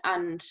enjoyment,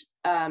 and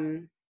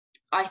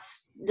I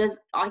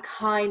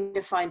kind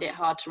of find it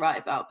hard to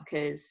write about,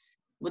 because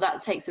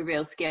that takes a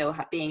real skill,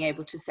 being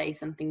able to say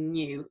something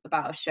new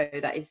about a show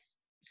that is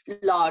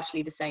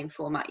largely the same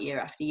format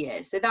year after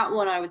year. So that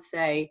one, I would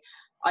say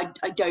I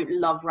don't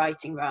love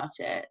writing about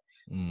it.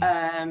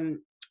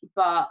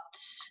 But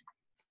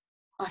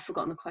I've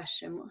forgotten the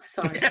question.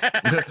 Sorry.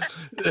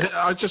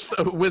 I just,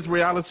 with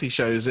reality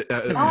shows,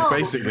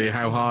 basically,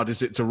 how hard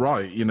is it to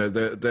write? You know,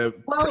 they're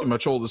pretty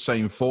much all the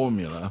same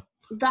formula.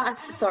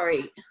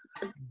 Sorry.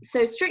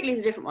 So Strictly is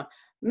a different one.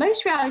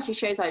 most reality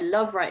shows I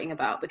love writing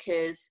about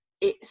because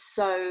it's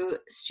so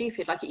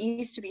stupid. Like, it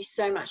used to be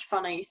so much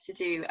fun. I used to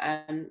do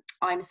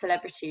I'm a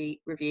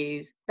Celebrity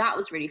reviews. That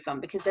was really fun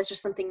because there's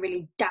just something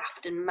really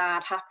daft and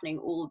mad happening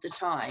all the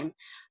time.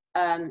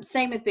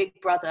 Same with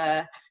Big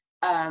Brother,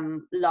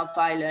 Love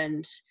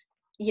Island.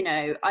 You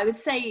know, I would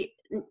say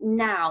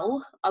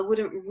now I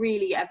wouldn't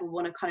really ever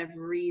want to kind of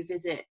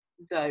revisit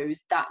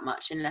those that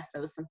much unless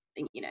there was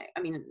something, you know,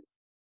 I mean,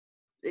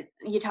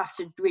 you'd have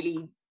to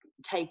really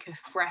take a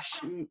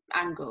fresh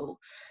angle.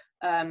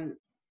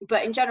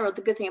 But in general,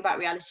 the good thing about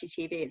reality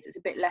TV is it's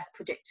a bit less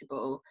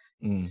predictable.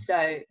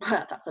 So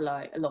that's a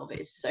lie. A lot of it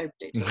is so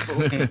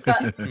predictable.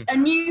 But a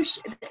new,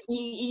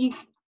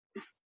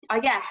 I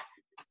guess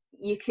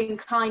you can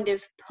kind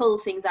of pull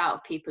things out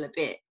of people a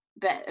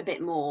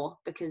bit more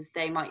because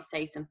they might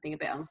say something a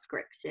bit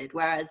unscripted.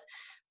 Whereas,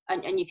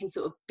 and you can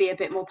sort of be a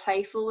bit more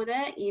playful with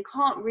it. You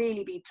can't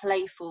really be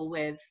playful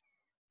with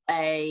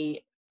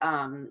a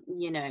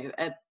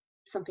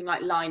something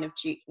like Line of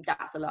Duty.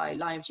 That's a lie.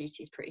 Line of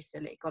Duty is pretty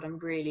silly. God, I'm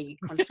really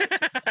contradicting.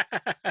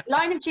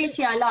 Line of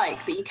Duty I like,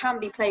 but you can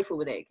be playful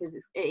with it because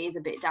it is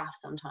a bit daft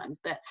sometimes.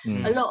 But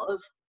a lot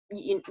of,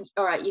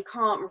 all right, you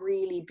can't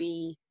really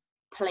be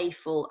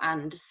playful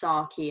and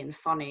sarky and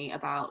funny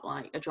about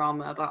like a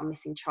drama about a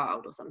missing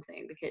child or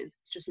something because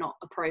it's just not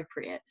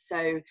appropriate.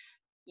 So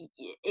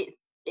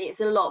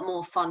it's a lot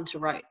more fun to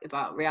write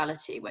about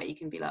reality where you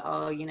can be like,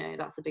 oh, you know,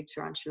 that's a big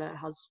tarantula,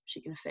 how's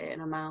she gonna fit in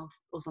her mouth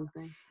or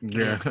something.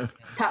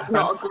 That's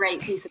not a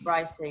great piece of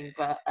writing,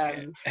 but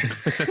and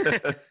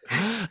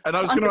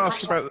I was going to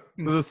ask about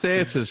the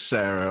theatres,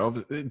 Sarah.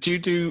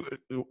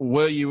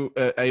 Were you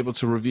able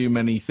to review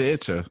many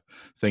theatre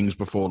things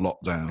before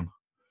lockdown?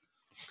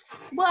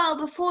 Well,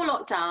 before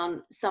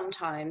lockdown,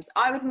 sometimes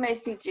I would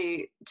mostly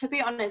do, to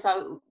be honest,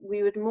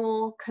 we would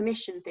more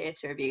commission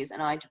theatre reviews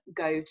and I'd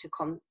go to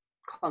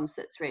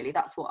concerts, really.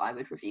 That's what I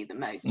would review the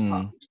most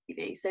apart from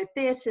TV. So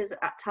theatres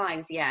at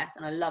times, yes,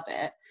 and I love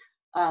it.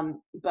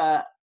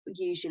 But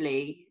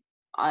usually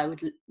I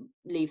would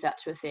leave that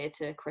to a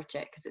theatre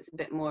critic because it's a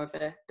bit more of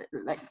a,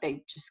 like,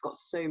 they've just got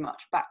so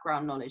much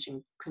background knowledge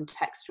and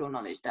contextual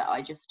knowledge that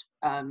I just,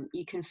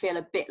 you can feel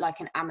a bit like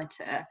an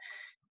amateur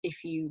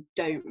if you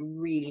don't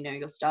really know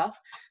your stuff.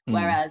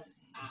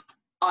 Whereas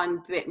I'm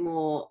a bit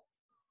more,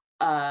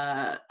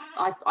 I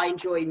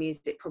enjoy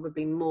music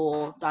probably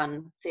more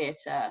than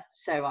theatre,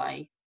 so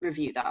I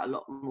review that a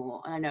lot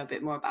more and I know a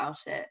bit more about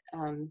it.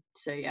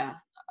 So yeah,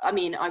 I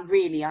mean, I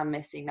really am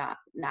missing that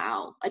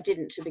now. I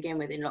didn't to begin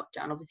with in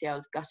lockdown. Obviously I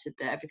was gutted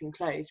that everything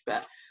closed,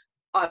 but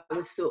I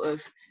was sort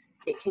of,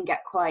 it can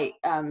get quite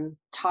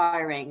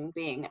tiring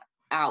being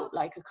out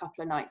like a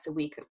couple of nights a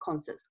week at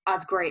concerts.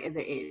 As great as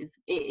it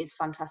is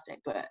fantastic,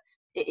 but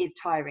it is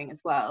tiring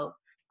as well.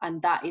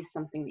 And that is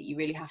something that you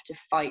really have to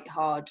fight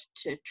hard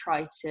to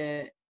try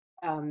to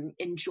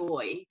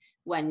enjoy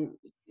when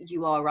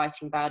you are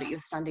writing about it. You're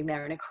standing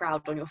there in a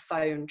crowd on your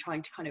phone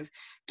trying to kind of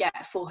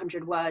get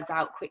 400 words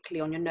out quickly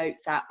on your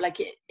notes app.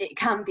 Like it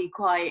can be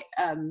quite,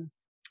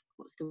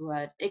 what's the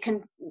word? It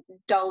can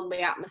dull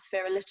the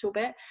atmosphere a little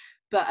bit.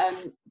 But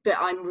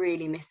I'm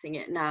really missing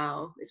it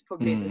now. It's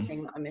probably the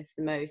thing that I miss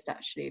the most,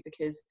 actually,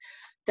 because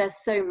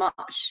there's so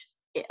much,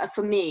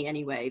 for me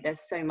anyway,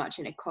 there's so much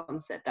in a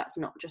concert that's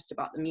not just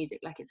about the music.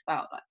 Like, it's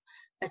about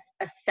like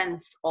a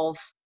sense of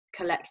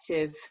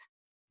collective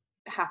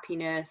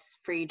happiness,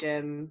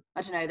 freedom.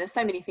 I don't know, there's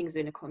so many things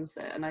in a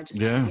concert, and I just,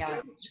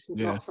 it's just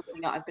not something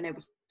that I've been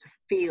able to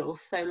feel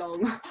so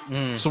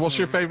long. So what's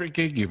your favourite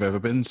gig you've ever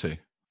been to?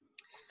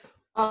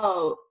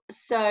 Oh,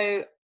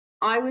 so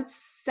I would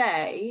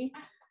say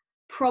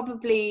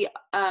probably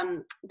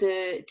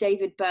the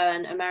David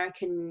Byrne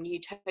American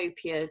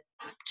Utopia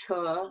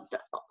tour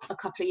a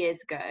couple of years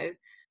ago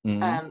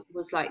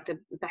was like the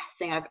best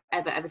thing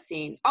I've ever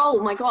seen.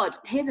 Oh my God,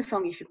 here's a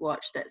film you should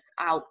watch that's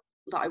out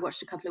that I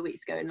watched a couple of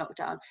weeks ago in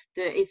lockdown.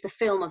 Is the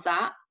film of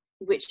that,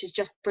 which is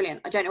just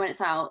brilliant. I don't know when it's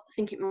out. I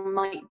think it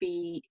might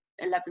be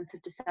 11th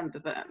of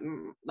December, but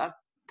I've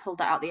pulled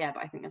that out the air,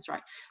 but I think that's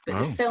right.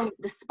 But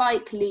the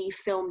Spike Lee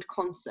filmed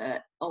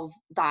concert of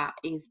that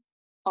is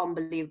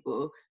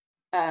unbelievable.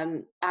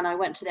 And I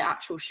went to the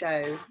actual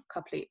show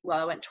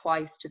I went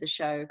twice to the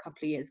show a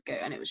couple of years ago,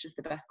 and it was just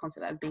the best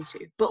concert I've been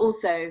to. But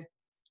also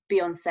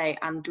Beyonce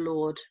and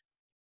Lorde,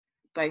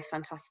 both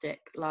fantastic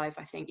live,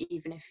 I think,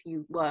 even if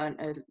you weren't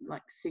a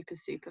like super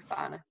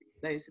fan. I think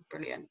those are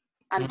brilliant.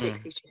 And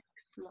Dixie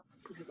Chicks,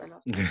 because I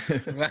love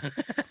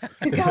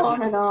them. Go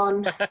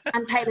on.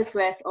 And Taylor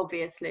Swift,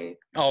 obviously.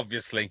 Wow.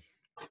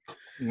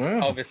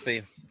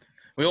 Obviously.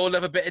 We all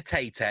love a bit of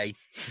Tay-Tay.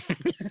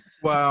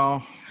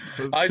 Well,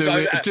 do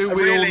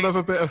we really, all love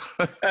a bit of...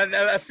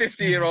 a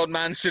 50-year-old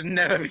man should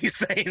never be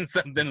saying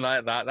something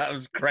like that. That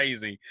was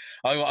crazy.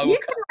 You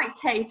can like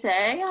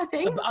Tay-Tay, I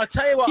think. I'll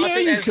tell you what. Yeah, I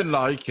think you can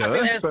like her. I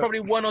think there's probably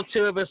one or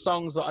two of her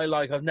songs that I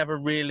like. I've never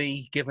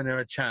really given her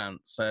a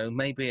chance. So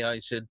maybe I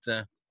should...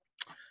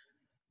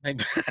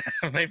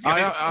 Maybe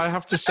I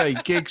have to say,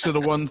 gigs are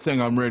the one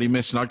thing I'm really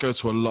missing. I go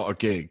to a lot of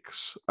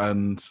gigs,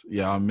 and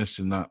yeah, I'm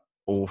missing that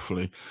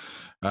awfully.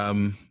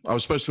 I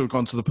was supposed to have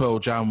gone to the Pearl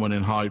Jam one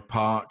in Hyde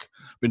Park.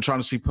 Been trying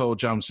to see Pearl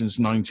Jam since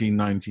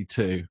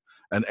 1992,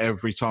 and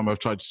every time I've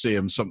tried to see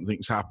them,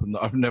 something's happened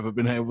that I've never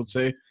been able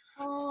to.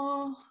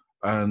 Oh.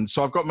 And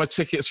so I've got my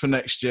tickets for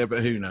next year,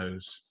 but who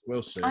knows?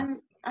 We'll see.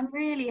 I'm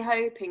really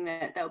hoping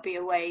that there'll be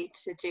a way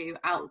to do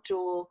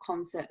outdoor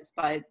concerts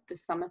by the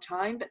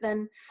summertime, but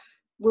then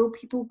will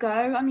people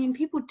go? I mean,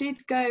 people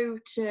did go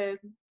to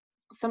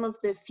some of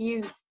the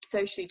few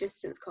socially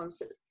distanced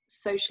concerts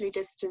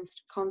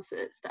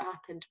that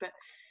happened, but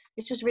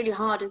it's just really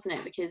hard, isn't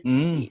it? Because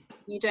you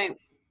don't,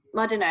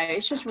 I don't know,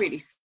 it's just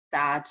really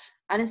sad.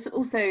 And it's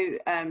also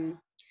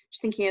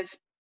just thinking of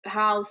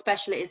how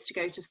special it is to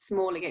go to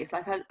smaller gigs.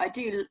 Like I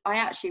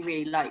actually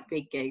really like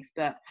big gigs,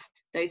 but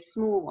those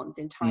small ones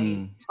in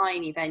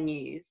tiny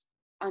venues,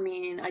 I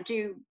mean, I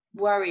do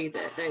worry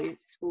that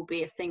those will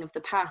be a thing of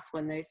the past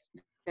when those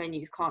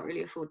venues can't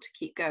really afford to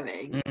keep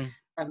going,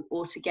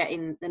 or to get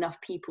in enough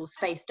people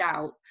spaced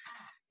out.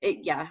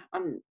 That's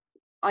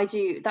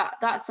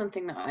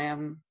something that I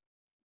am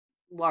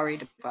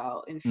worried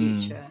about in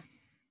future.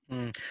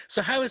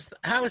 So how is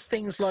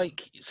things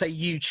like, say,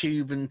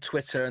 YouTube and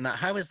Twitter and that,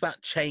 how has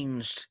that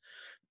changed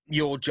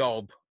your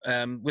job,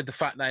 with the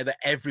fact now that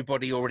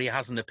everybody already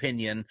has an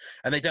opinion,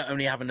 and they don't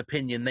only have an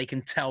opinion, they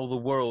can tell the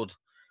world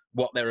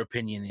what their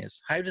opinion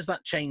is? How does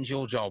that change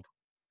your job?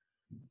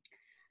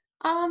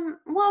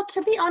 Well,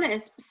 to be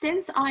honest,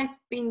 since I've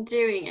been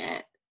doing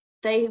it,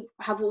 they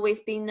have always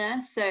been there.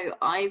 So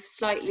I've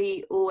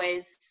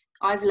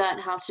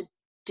learned how to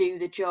do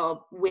the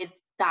job with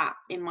that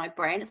in my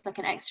brain. It's like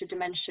an extra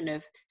dimension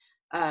of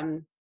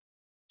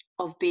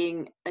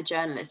being a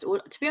journalist, or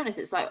to be honest,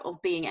 it's like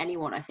of being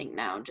anyone. I think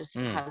now just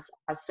has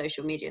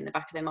social media in the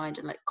back of their mind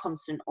and like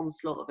constant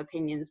onslaught of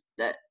opinions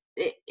that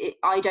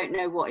I don't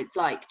know what it's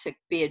like to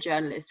be a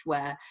journalist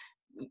where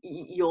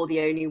you're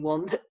the only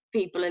one that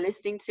people are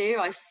listening to.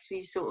 I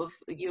feel sort of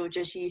you're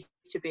just used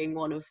to being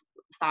one of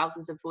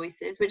thousands of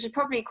voices, which is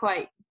probably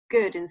quite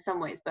good in some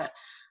ways, but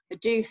I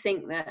do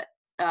think that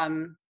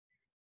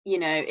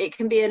it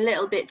can be a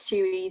little bit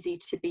too easy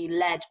to be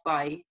led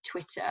by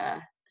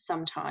Twitter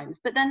sometimes.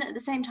 But then at the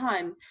same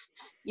time,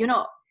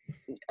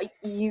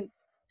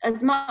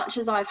 as much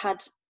as I've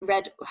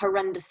read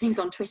horrendous things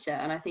on Twitter,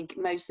 and I think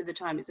most of the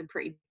time it's a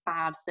pretty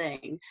bad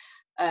thing,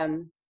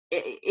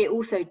 it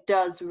also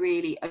does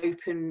really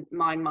open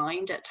my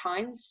mind at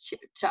times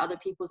to other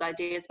people's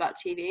ideas about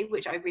TV,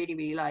 which I really,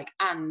 really like.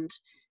 And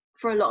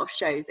for a lot of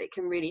shows, it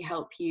can really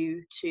help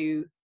you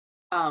to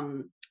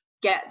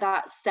get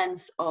that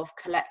sense of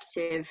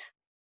collective,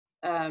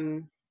 I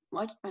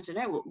don't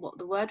know what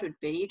the word would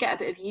be. You get a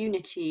bit of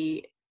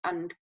unity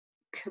and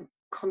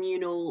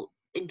communal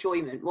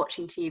enjoyment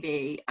watching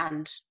TV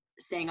and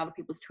seeing other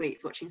people's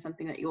tweets, watching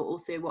something that you're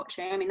also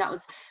watching. I mean, that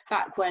was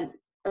back when,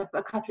 a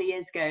couple of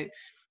years ago,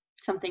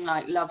 something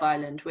like Love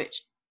Island,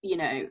 which,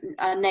 a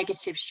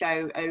negative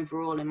show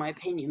overall in my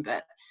opinion,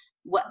 but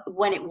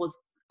when it was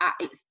at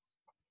its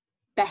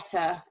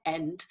better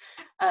end,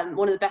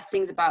 one of the best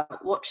things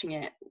about watching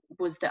it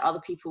was that other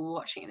people were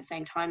watching at the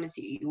same time as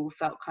you all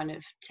felt kind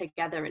of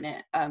together in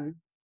it. I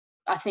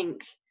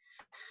think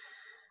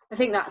I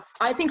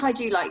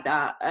do like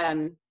that,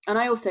 and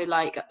I also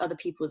like other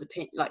people's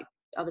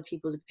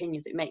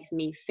opinions. It makes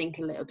me think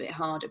a little bit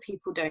harder.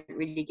 People don't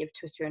really give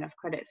Twitter enough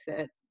credit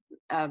for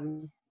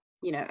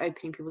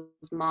opening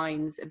people's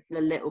minds a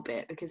little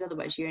bit, because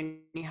otherwise you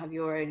only have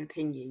your own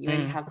opinion. You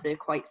only have the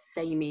quite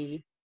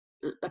samey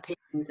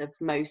opinions of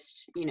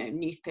most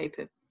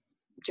newspaper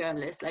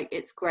journalists. Like,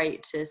 it's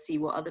great to see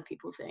what other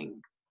people think,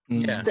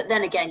 but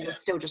then again, you're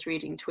still just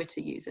reading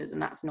Twitter users,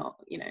 and that's not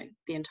the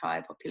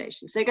entire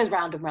population. So it goes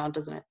round and round,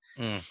 doesn't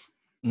it?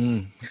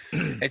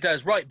 It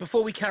does. Right,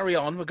 before we carry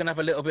on, we're going to have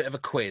a little bit of a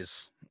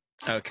quiz.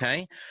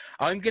 Okay,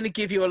 I'm going to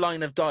give you a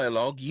line of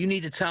dialogue. You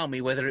need to tell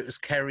me whether it was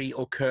Kerry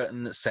or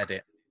Kurtan that said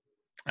it.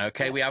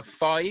 Okay, we have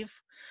 5.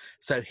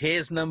 So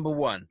here's number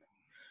 1.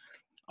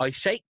 I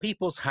shake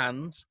people's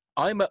hands.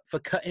 I'm up for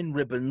cutting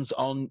ribbons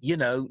on,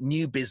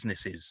 new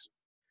businesses.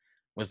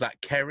 Was that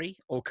Kerry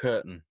or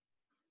Kurtan?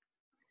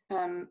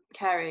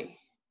 Kerry.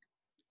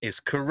 Is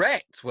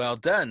correct. Well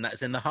done.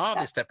 That's in the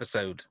Harvest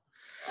episode.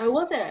 Oh,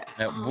 was it?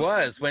 It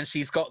was, when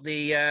she's got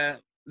the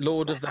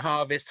Lord of the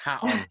Harvest hat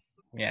on.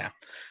 Yeah.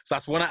 So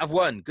that's 1 out of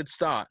 1. Good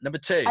start. Number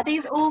 2. Are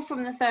these all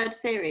from the 3rd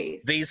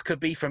series? These could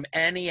be from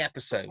any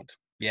episode.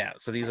 Yeah.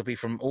 So these will be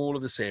from all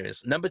of the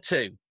series. Number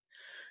 2.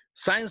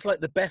 Sounds like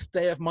the best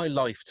day of my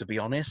life, to be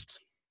honest.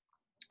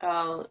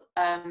 Oh,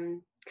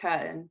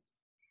 Curtin.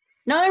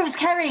 No, it was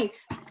Kerry.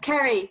 It's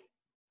Kerry.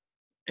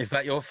 Is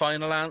that your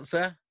final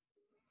answer?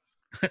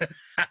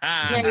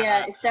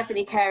 Yeah, it's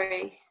definitely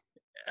Kerry.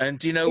 And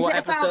do you know what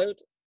episode?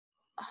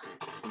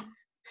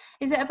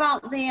 Is it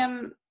about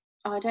the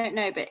I don't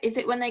know, but is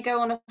it when they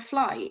go on a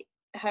flight,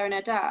 her and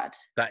her dad?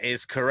 That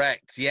is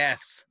correct,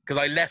 yes. Because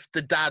I left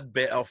the dad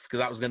bit off because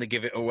that was going to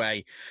give it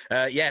away.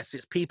 Yes,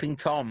 it's Peeping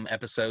Tom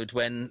episode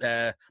when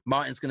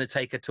Martin's going to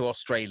take her to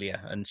Australia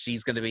and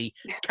she's going to be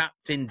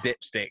Captain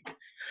Dipstick.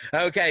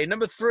 Okay,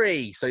 number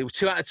 3. So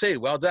 2 out of 2.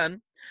 Well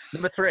done.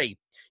 Number 3.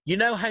 You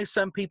know how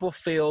some people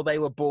feel they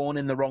were born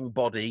in the wrong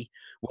body?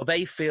 Well,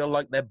 they feel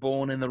like they're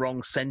born in the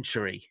wrong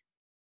century.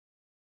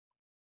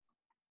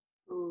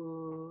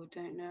 Oh,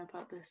 don't know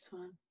about this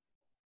one.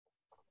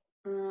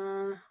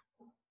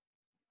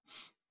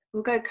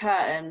 We'll go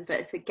Kurtan, but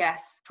it's a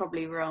guess,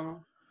 probably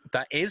wrong.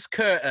 That is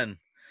Kurtan.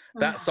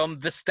 That's on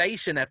the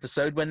Station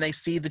episode when they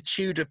see the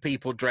Tudor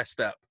people dressed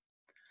up.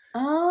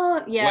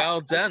 Oh, yeah.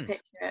 Well done.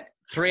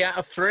 3 out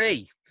of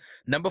 3.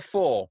 Number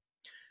 4.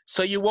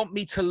 So you want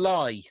me to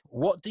lie.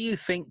 What do you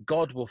think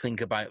God will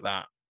think about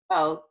that?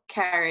 Oh,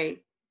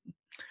 Kerry.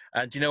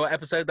 Do you know what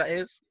episode that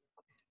is?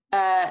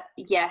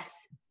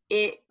 Yes.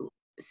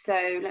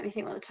 So let me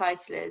think what the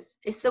title is.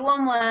 It's the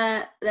one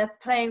where they're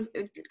playing.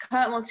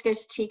 Kurt wants to go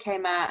to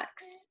TK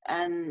Maxx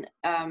and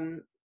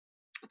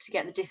to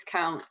get the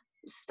discount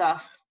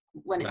stuff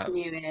when it's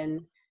new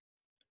in,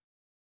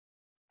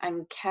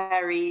 and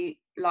Kerry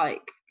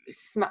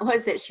what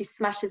is it? She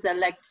smashes her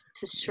leg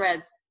to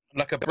shreds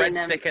like a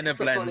breadstick in a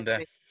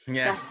blender.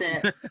 Yeah, that's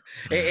it.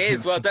 It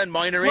is. Well done.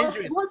 Minor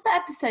injuries. What's the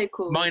episode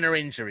called? Minor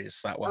injuries.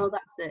 That one. Oh,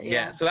 that's it.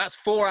 Yeah. So that's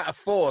 4 out of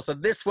 4. So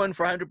this one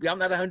for 100. We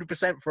haven't had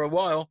 100% for a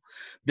while.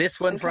 This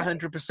one for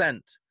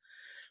 100%.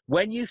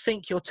 When you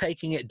think you're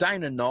taking it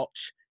down a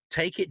notch,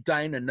 take it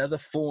down another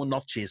 4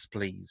 notches,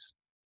 please.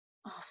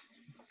 Oh.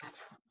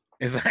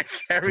 Is that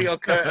Kerry or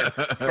Kurtan?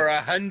 For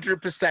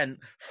 100%,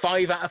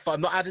 5 out of 5.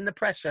 I'm not adding the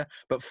pressure,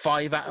 but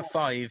 5 out of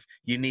 5.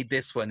 You need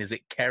this one. Is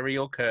it Kerry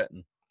or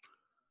Kurtan?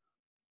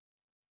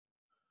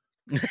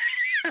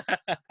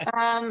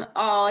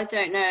 I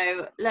don't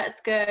know. Let's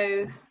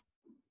go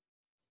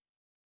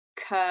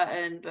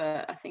Kurtan,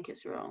 but I think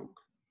it's wrong.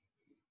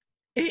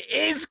 It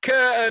is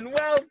Kurtan.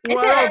 Well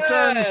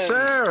done,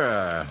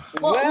 Sarah.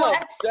 What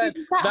episode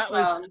is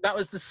that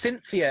was the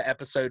Cynthia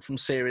episode from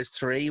series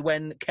 3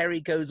 when Kerry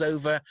goes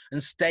over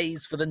and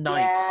stays for the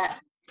night. Yeah.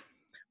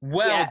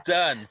 Well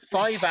done.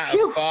 5 out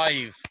of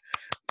 5.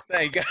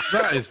 There you go.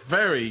 That is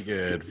very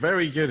good.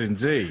 Very good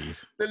indeed.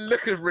 The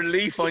look of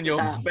relief on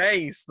your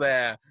face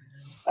there.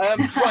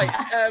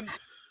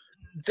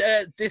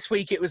 This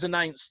week it was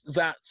announced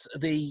that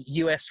the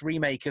US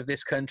remake of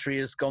this country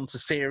has gone to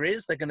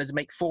series. They're going to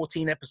make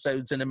 14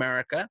 episodes in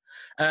America.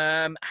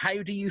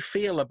 How do you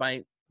feel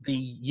about the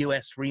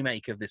US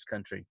remake of this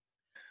country?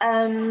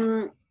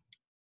 What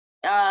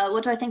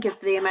do I think of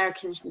the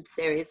American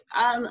series?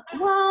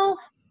 Well,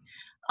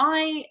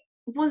 I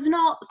was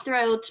not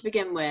thrilled to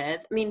begin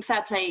with. I mean,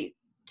 fair play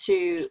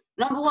to,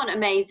 number one,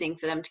 amazing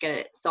for them to get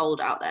it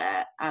sold out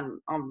there, and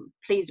I'm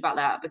pleased about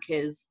that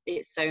because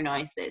it's so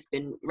nice that it's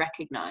been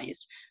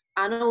recognised.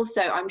 And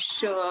also, I'm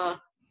sure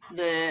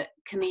the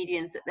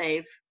comedians that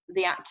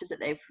the actors that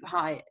they've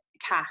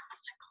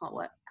cast,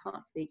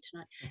 can't speak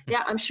tonight.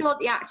 Yeah, I'm sure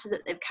the actors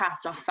that they've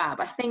cast are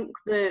fab. I think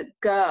the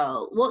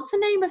girl, what's the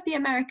name of the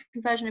American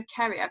version of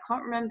Kerry? I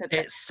can't remember.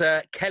 It's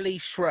Kelly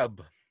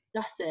Shrub.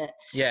 That's it.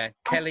 Yeah,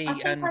 Kelly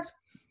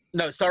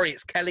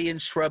it's Kelly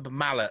and Shrub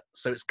Mallet.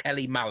 So it's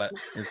Kelly Mallet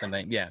is the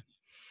name. Yeah.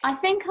 I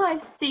think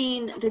I've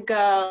seen the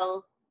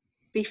girl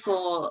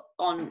before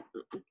on,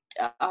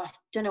 I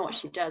don't know what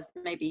she does,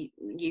 maybe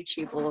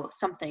YouTube or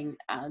something,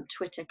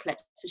 Twitter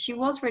clips. So she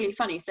was really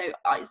funny. So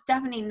it's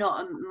definitely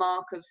not a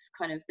mark of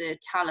kind of the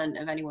talent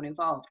of anyone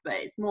involved, but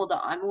it's more that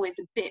I'm always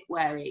a bit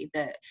wary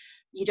that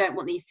you don't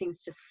want these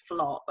things to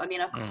flop. I mean,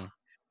 I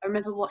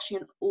remember watching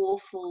an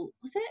awful,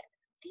 was it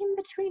The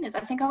In-Betweeners?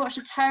 I think I watched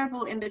a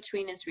terrible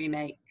In-Betweeners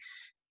remake.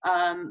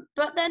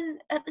 But then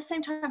at the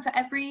same time, for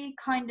every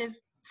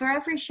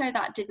show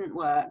that didn't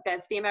work,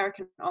 there's The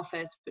American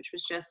Office, which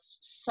was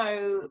just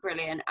so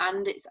brilliant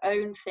and its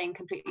own thing,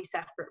 completely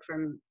separate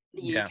from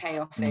the UK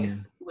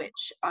Office,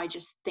 which I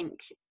just think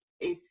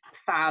is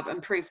fab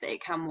and proof that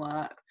it can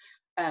work.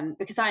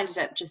 Because I ended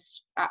up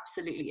just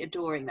absolutely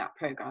adoring that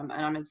programme,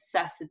 and I'm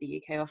obsessed with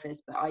the UK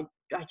Office, but I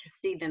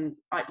just see them,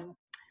 I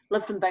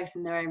love them both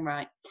in their own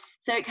right.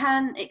 So it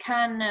can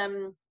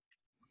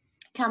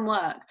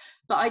work,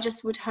 but I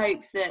just would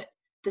hope that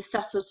the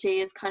subtlety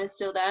is kind of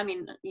still there. I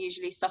mean,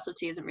 usually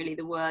subtlety isn't really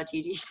the word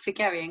you'd use for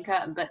Kerry and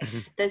Kurtan, but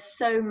there's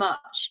so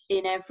much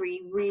in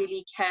every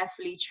really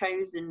carefully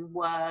chosen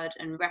word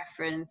and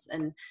reference,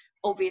 and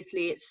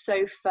obviously it's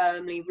so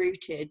firmly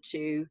rooted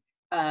to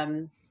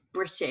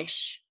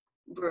British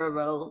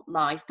rural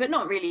life, but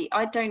not really.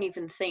 I don't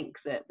even think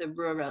that the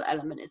rural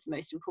element is the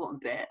most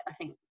important bit. I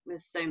think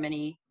there's so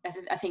many,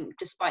 I think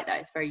despite that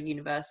it's very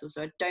universal,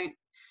 so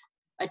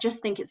I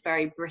just think it's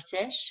very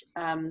British,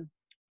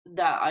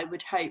 that I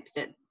would hope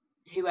that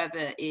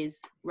whoever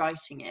is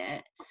writing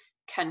it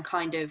can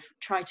kind of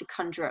try to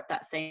conjure up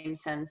that same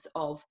sense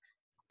of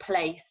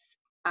place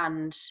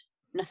and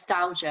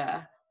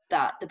nostalgia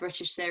that the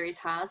British series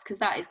has, because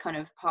that is kind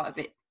of part of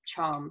its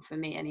charm for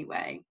me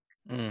anyway.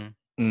 Well,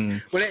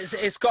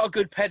 it's got a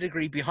good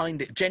pedigree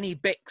behind it. Jenny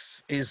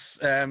Bix is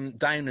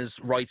down as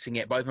writing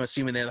it, but I'm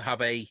assuming they'll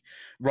have a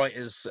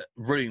writer's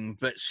room.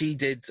 But she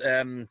did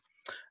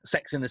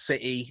Sex in the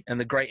City and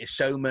The Greatest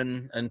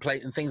Showman and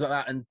things like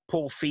that. And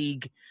Paul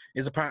Feig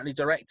is apparently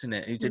directing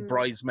it, who did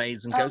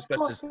Bridesmaids and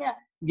Ghostbusters. Course,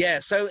 yeah.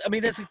 So I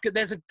mean,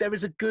 there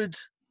is a good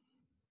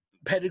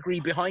pedigree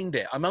behind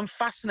it. I'm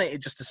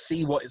fascinated just to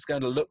see what it's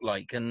going to look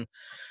like, and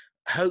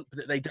hope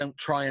that they don't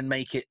try and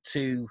make it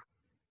too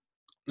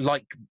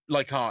like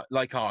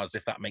ours,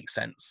 if that makes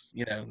sense,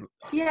 you know.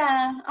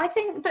 Yeah, I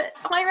think, but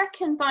I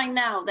reckon by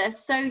now they're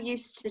so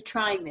used to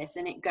trying this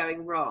and it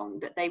going wrong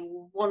that they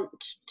want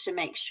to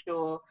make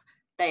sure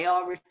they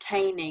are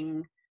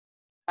retaining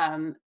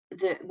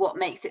what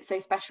makes it so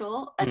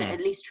special, and at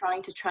least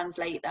trying to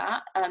translate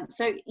that.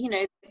 So, you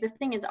know, the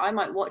thing is, I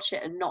might watch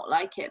it and not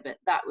like it, but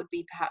that would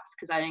be perhaps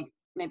because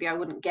maybe I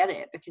wouldn't get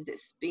it, because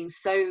it's been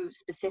so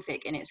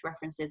specific in its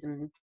references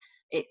and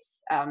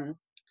its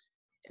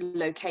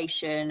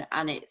location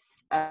and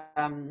its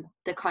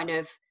the kind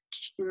of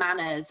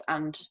manners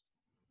and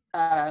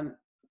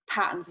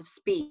patterns of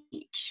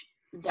speech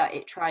that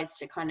it tries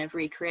to kind of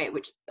recreate,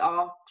 which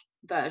our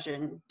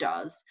version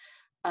does,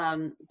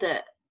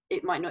 that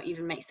it might not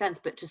even make sense,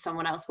 but to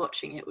someone else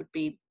watching it would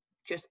be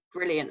just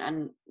brilliant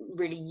and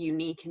really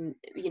unique. And,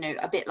 you know,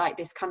 a bit like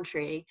This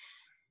Country,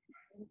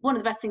 one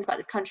of the best things about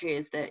This Country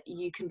is that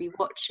you can be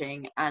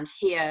watching and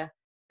hear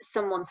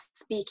someone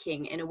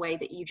speaking in a way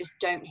that you just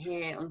don't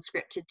hear on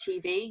scripted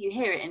TV. You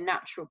hear it in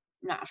natural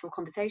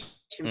conversation,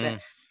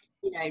 but,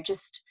 you know,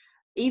 just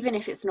even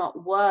if it's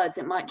not words,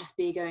 it might just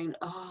be going,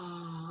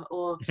 oh,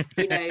 or,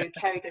 you know,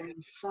 Kerry going,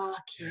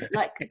 fucking,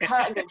 like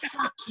Kurtan going,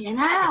 fucking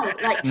hell,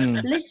 like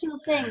little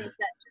things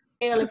that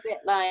feel a bit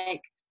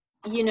like,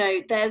 you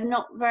know, they're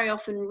not very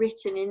often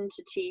written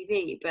into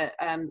TV, but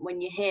when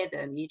you hear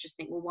them, you just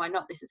think, well, why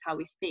not? This is how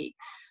we speak.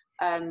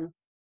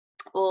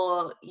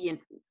 Or, you know,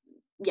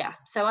 yeah,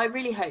 so I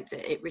really hope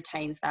that it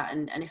retains that,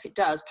 and if it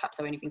does, perhaps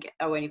I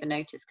won't even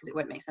notice, because it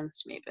won't make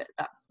sense to me. But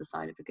that's the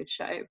sign of a good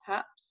show,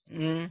 perhaps.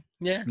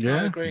 Yeah,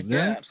 I agree.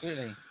 Yeah,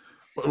 absolutely.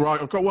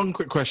 Right, I've got one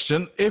quick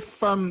question.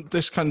 If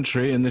This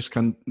Country and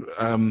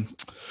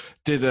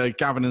did a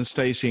Gavin and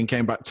Stacey and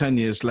came back 10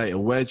 years later,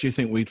 where do you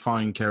think we'd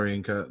find Kerry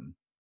and Kurtan?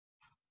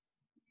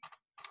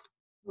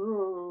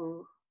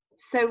 Ooh,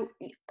 so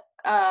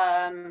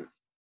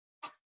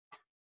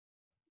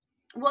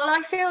well,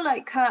 I feel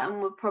like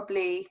Kurtan would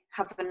probably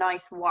have a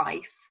nice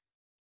wife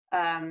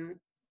and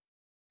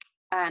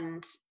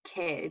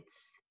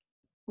kids.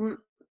 But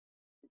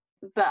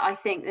I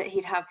think that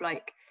he'd have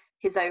like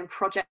his own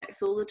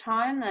projects all the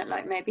time. That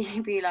like maybe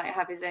he'd be like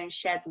have his own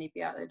shed and he'd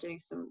be out there doing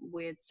some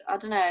weird stuff. I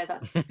don't know.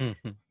 That's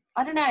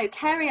I don't know.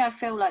 Kerry, I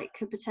feel like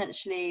could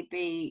potentially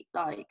be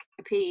like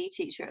a PE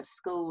teacher at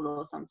school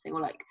or something,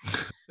 or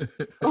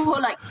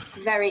like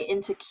very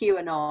into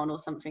QAnon or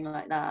something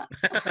like that.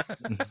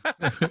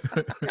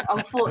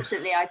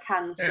 Unfortunately, I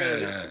can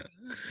see.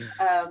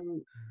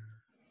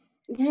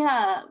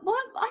 Yeah. Well,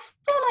 I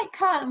feel like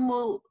Kurtan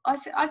will.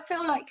 I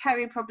feel like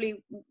Kerry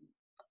probably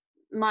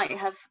might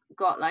have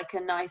got like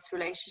a nice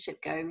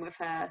relationship going with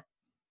her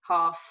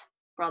half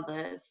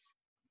brothers.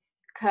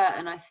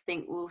 Kurtan, I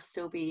think, will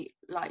still be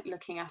like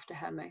looking after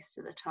her most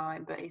of the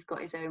time, but he's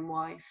got his own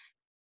wife.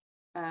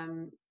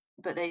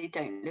 But they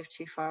don't live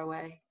too far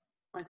away.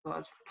 My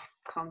God,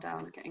 calm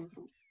down,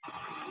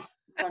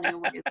 running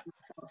away with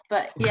myself.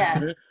 But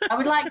yeah, I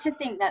would like to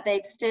think that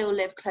they'd still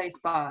live close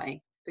by,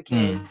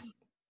 because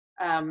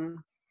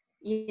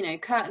you know,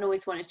 Kurtan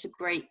always wanted to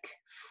break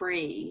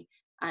free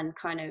and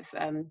kind of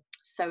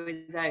sow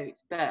his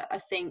oats, but I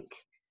think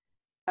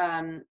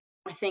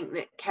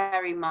that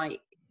Kerry might.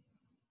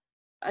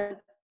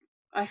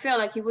 I feel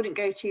like he wouldn't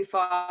go too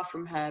far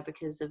from her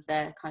because of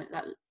their kind of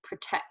that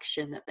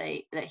protection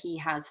that he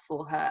has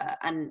for her,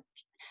 and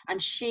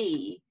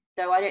she,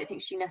 though I don't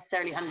think she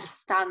necessarily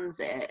understands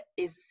it,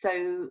 is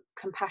so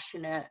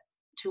compassionate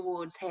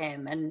towards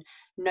him and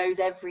knows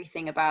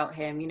everything about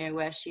him. You know,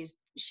 where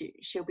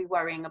she'll be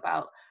worrying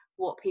about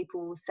what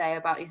people will say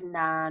about his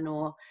nan,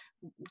 or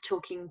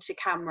talking to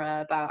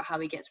camera about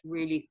how he gets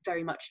really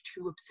very much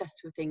too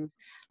obsessed with things.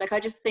 Like, I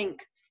just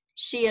think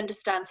she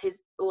understands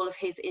all of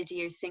his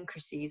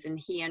idiosyncrasies, and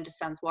he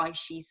understands why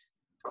she's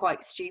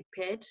quite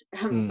stupid,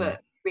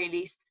 but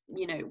really,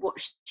 you know, what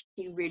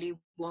she really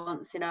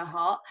wants in her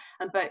heart,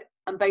 and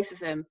both of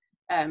them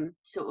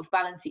sort of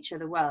balance each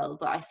other well.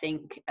 But I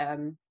think I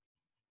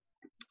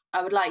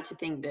would like to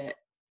think that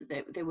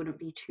they wouldn't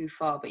be too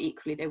far, but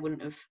equally they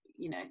wouldn't have,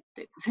 you know,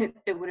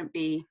 they wouldn't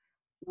be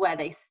where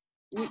they.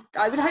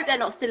 I would hope they're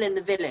not still in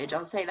the village.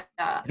 I'll say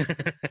that.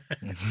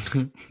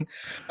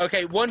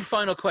 Okay, one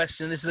final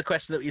question. This is a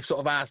question that we've sort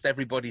of asked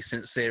everybody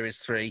since series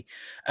 3.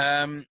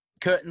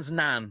 Kurtan's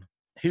nan,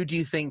 who do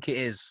you think it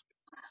is?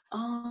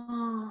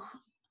 Oh,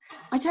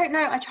 I don't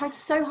know. I tried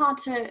so hard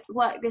to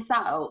work this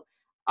out.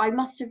 I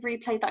must have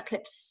replayed that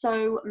clip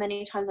so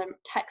many times. I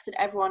texted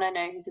everyone I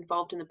know who's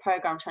involved in the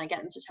program trying to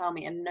get them to tell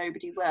me, and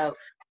nobody will.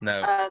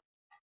 No.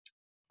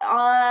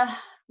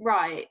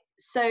 Right.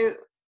 So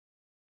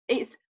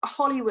it's a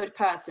Hollywood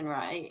person,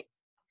 right?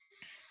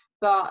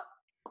 But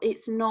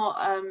it's not.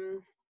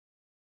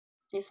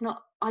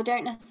 I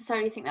don't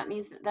necessarily think that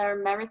means that they're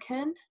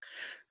American.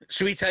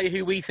 Should we tell you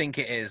who we think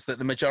it is? That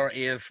the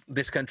majority of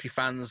This Country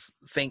fans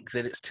think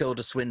that it's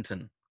Tilda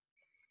Swinton.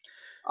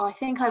 I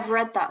think I've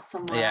read that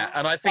somewhere. Yeah,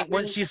 and I think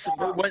once we've said,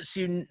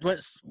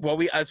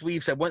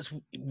 once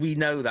we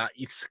know that,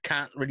 you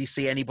can't really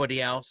see anybody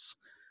else.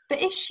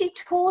 But is she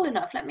tall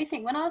enough? Let me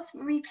think. When I was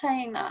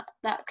replaying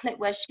that clip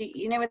where she,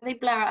 you know, where they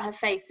blur out her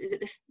face, is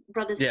it the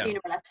brother's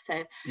funeral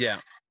episode? Yeah,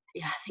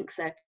 I think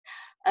so.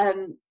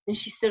 And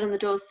she stood on the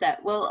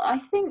doorstep. Well,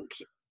 I don't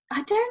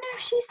know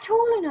if she's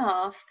tall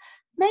enough.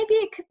 Maybe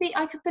it could be.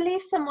 I could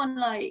believe someone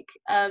like.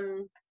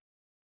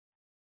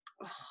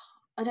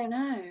 I don't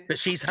know. But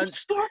she's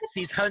hunched.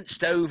 She's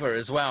hunched over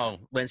as well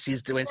when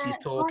she's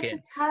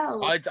talking.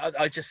 Hard to tell.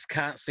 I just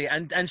can't see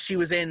it. And she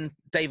was in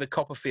David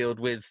Copperfield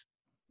with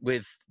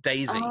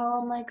Daisy.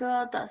 Oh my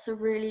God, that's a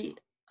really.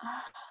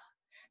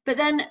 But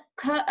then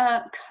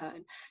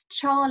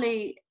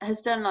Charlie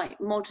has done like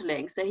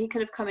modelling, so he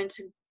could have come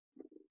into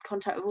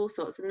contact with all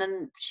sorts. And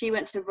then she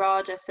went to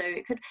RADA, so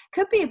it could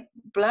be a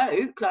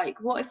bloke. Like,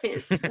 what if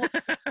it's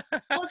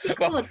what's he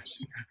called?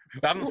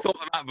 I haven't thought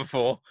of that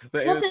before.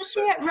 Wasn't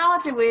she at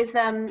RADA with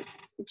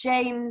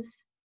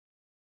James?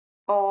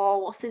 Oh,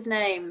 what's his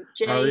name?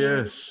 James. Oh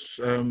yes.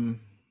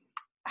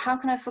 How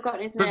can I have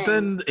forgotten his name? But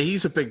then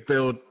he's a big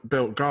built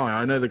guy.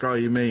 I know the guy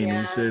you mean. Yeah.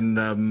 He's in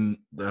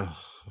the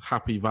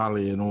Happy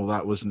Valley and all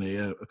that, wasn't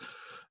he?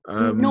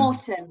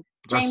 Norton.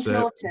 James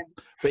Norton.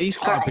 But he's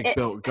quite a big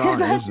built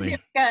guy, isn't he?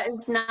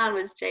 His nan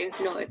was James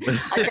Norton.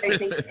 I don't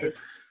think it is.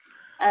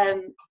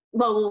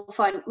 Well, we'll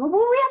find. Will we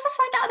ever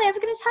find out? Are they ever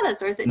going to tell us,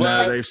 or is it?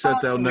 No, they've said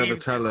they'll never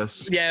tell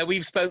us. Yeah,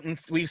 we've spoken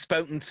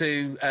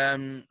to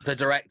the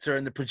director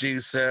and the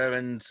producer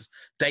and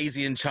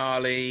Daisy and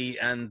Charlie,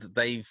 and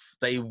they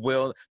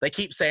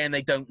keep saying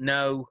they don't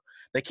know.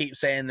 They keep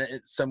saying that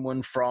it's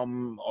someone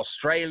from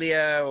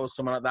Australia or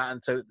someone like that,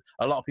 and so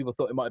a lot of people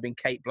thought it might have been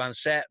Kate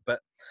Blanchett,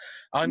 but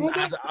I'm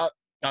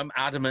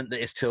adamant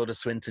that it's Tilda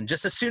Swinton.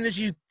 Just as soon as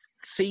you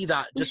see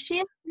that, just she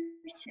is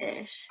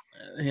British.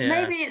 Yeah.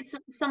 Maybe it's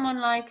someone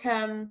like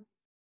I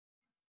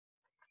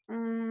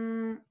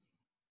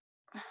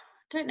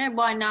don't know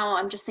why now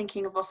I'm just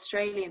thinking of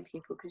Australian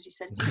people because you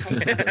said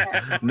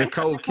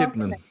Nicole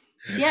Kidman.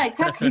 Yeah,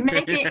 exactly.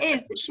 Maybe it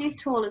is, but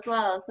she's tall as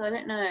well, so I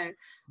don't know.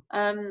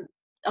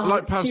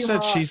 Like Pav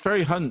said, she's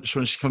very hunched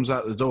when she comes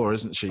out the door,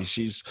 isn't she?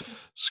 She's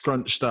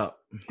scrunched up.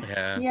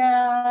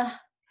 Yeah.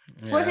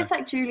 What if it's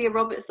like Julia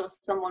Roberts or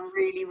someone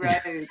really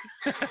rogue?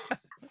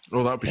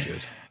 Oh, that'd be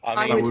good.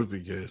 I mean, that would be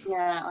good.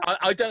 Yeah.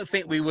 I don't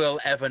think we will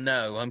ever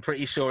know. I'm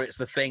pretty sure it's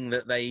the thing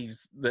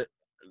that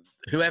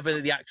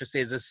whoever the actress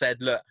is has said,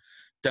 look,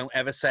 don't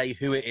ever say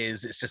who it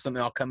is. It's just something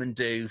I'll come and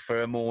do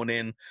for a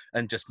morning,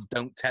 and just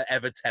don't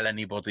ever tell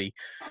anybody.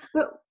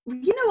 But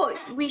you know what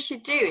we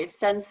should do is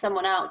send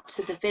someone out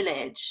to the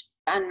village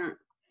and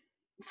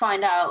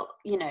find out,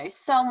 you know,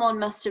 someone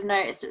must have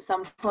noticed at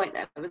some point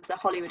that there was a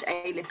Hollywood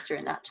A-lister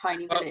in that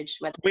tiny village.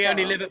 Where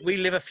we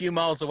live a few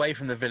miles away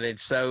from the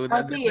village, so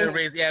there's no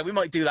reason. Yeah, we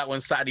might do that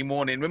one Saturday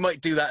morning. We might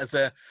do that as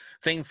a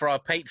thing for our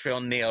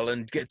Patreon, Neil,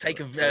 and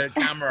take a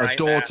camera a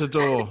door to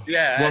door.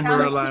 Yeah, when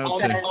we're allowed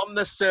to. On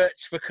the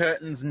search for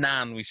Kurtan's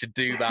nan, we should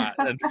do that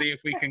and see if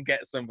we can get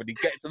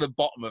to the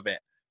bottom of it.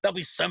 There'll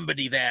be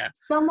somebody there.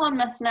 Someone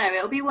must know.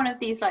 It'll be one of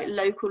these like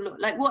local,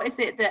 like what is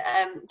it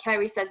that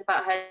Kerry says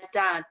about her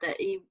dad that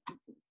he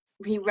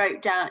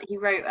wrote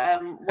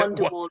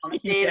Wonderwall on a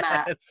beer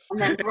mat,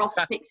 and then Ross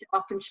picked it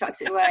up and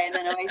chucked it away, and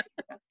then away.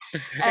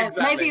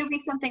 Exactly. Maybe it'll be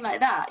something like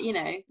that. You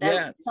know,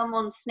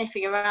 someone's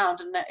sniffing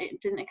around, and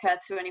it didn't occur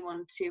to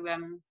anyone to.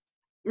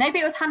 Maybe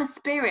it was Hannah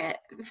Spirit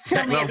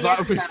filming at the that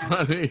would be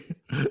funny.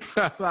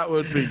 That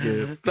would be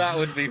good. That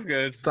would be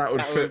good. That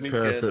would fit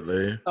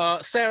perfectly.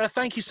 Sarah,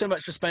 thank you so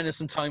much for spending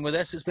some time with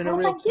us. It's been a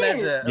real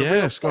pleasure.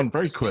 Yeah, it's gone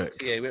very quick.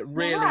 It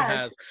really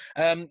has.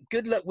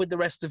 Good luck with the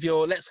rest of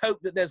let's hope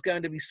that there's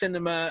going to be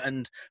cinema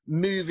and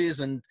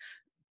movies and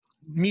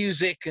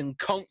music and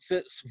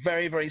concerts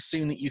very, very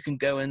soon that you can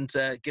go and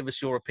give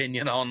us your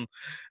opinion on.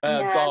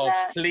 God,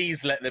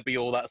 please let there be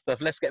all that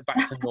stuff. Let's get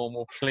back to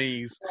normal,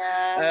 please.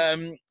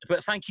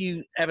 But thank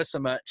you ever so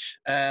much.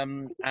 Thank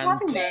you for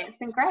having me. It's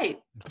been great.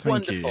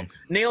 Wonderful. You.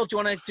 Neil, do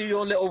you want to do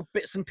your little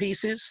bits and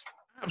pieces?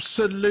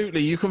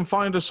 Absolutely. You can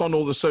find us on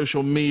all the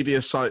social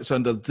media sites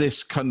under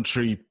This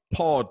Country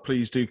Pod.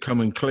 Please do come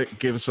and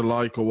give us a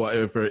like or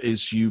whatever it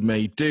is you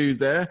may do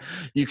there.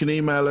 You can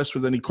email us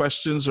with any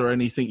questions or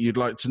anything you'd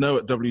like to know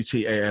at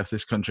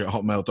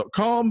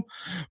WTAF-thiscountry@hotmail.com.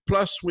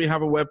 Plus, we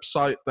have a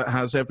website that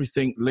has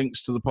everything,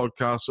 links to the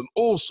podcast and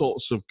all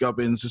sorts of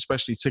gubbins,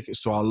 especially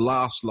tickets to our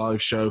last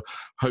live show,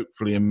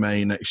 hopefully in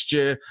May next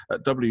year,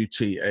 at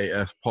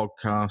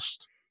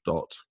WTAFpodcast.com.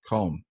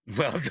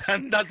 Well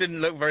done. That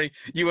didn't look very.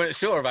 You weren't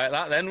sure about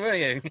that then, were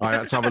you? I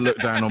had to have a look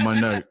down on my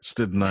notes,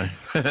 didn't I?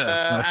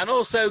 And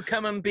also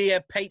come and be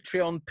a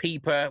Patreon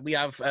peeper. We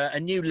have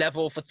a new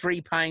level for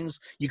 £3.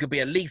 You could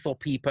be a lethal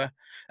peeper.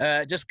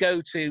 Just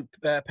go to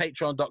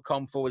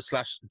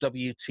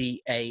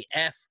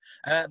patreon.com/WTAF.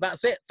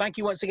 That's it. Thank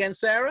you once again,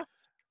 Sarah.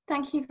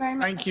 Thank you very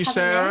much. Thank you,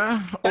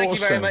 Sarah. Thank you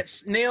very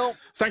much, Neil.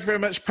 Thank you very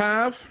much,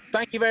 Pav.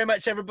 Thank you very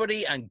much,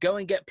 everybody, and go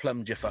and get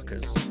plumbed, you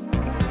fuckers.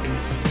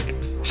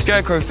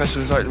 Scarecrow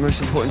Festival is like the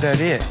most important day of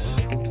the year.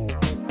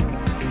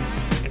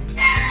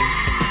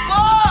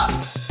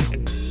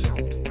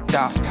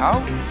 daft cow.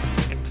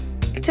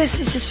 This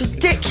is just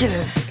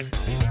ridiculous.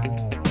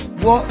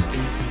 What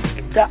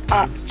the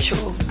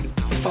actual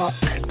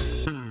fuck?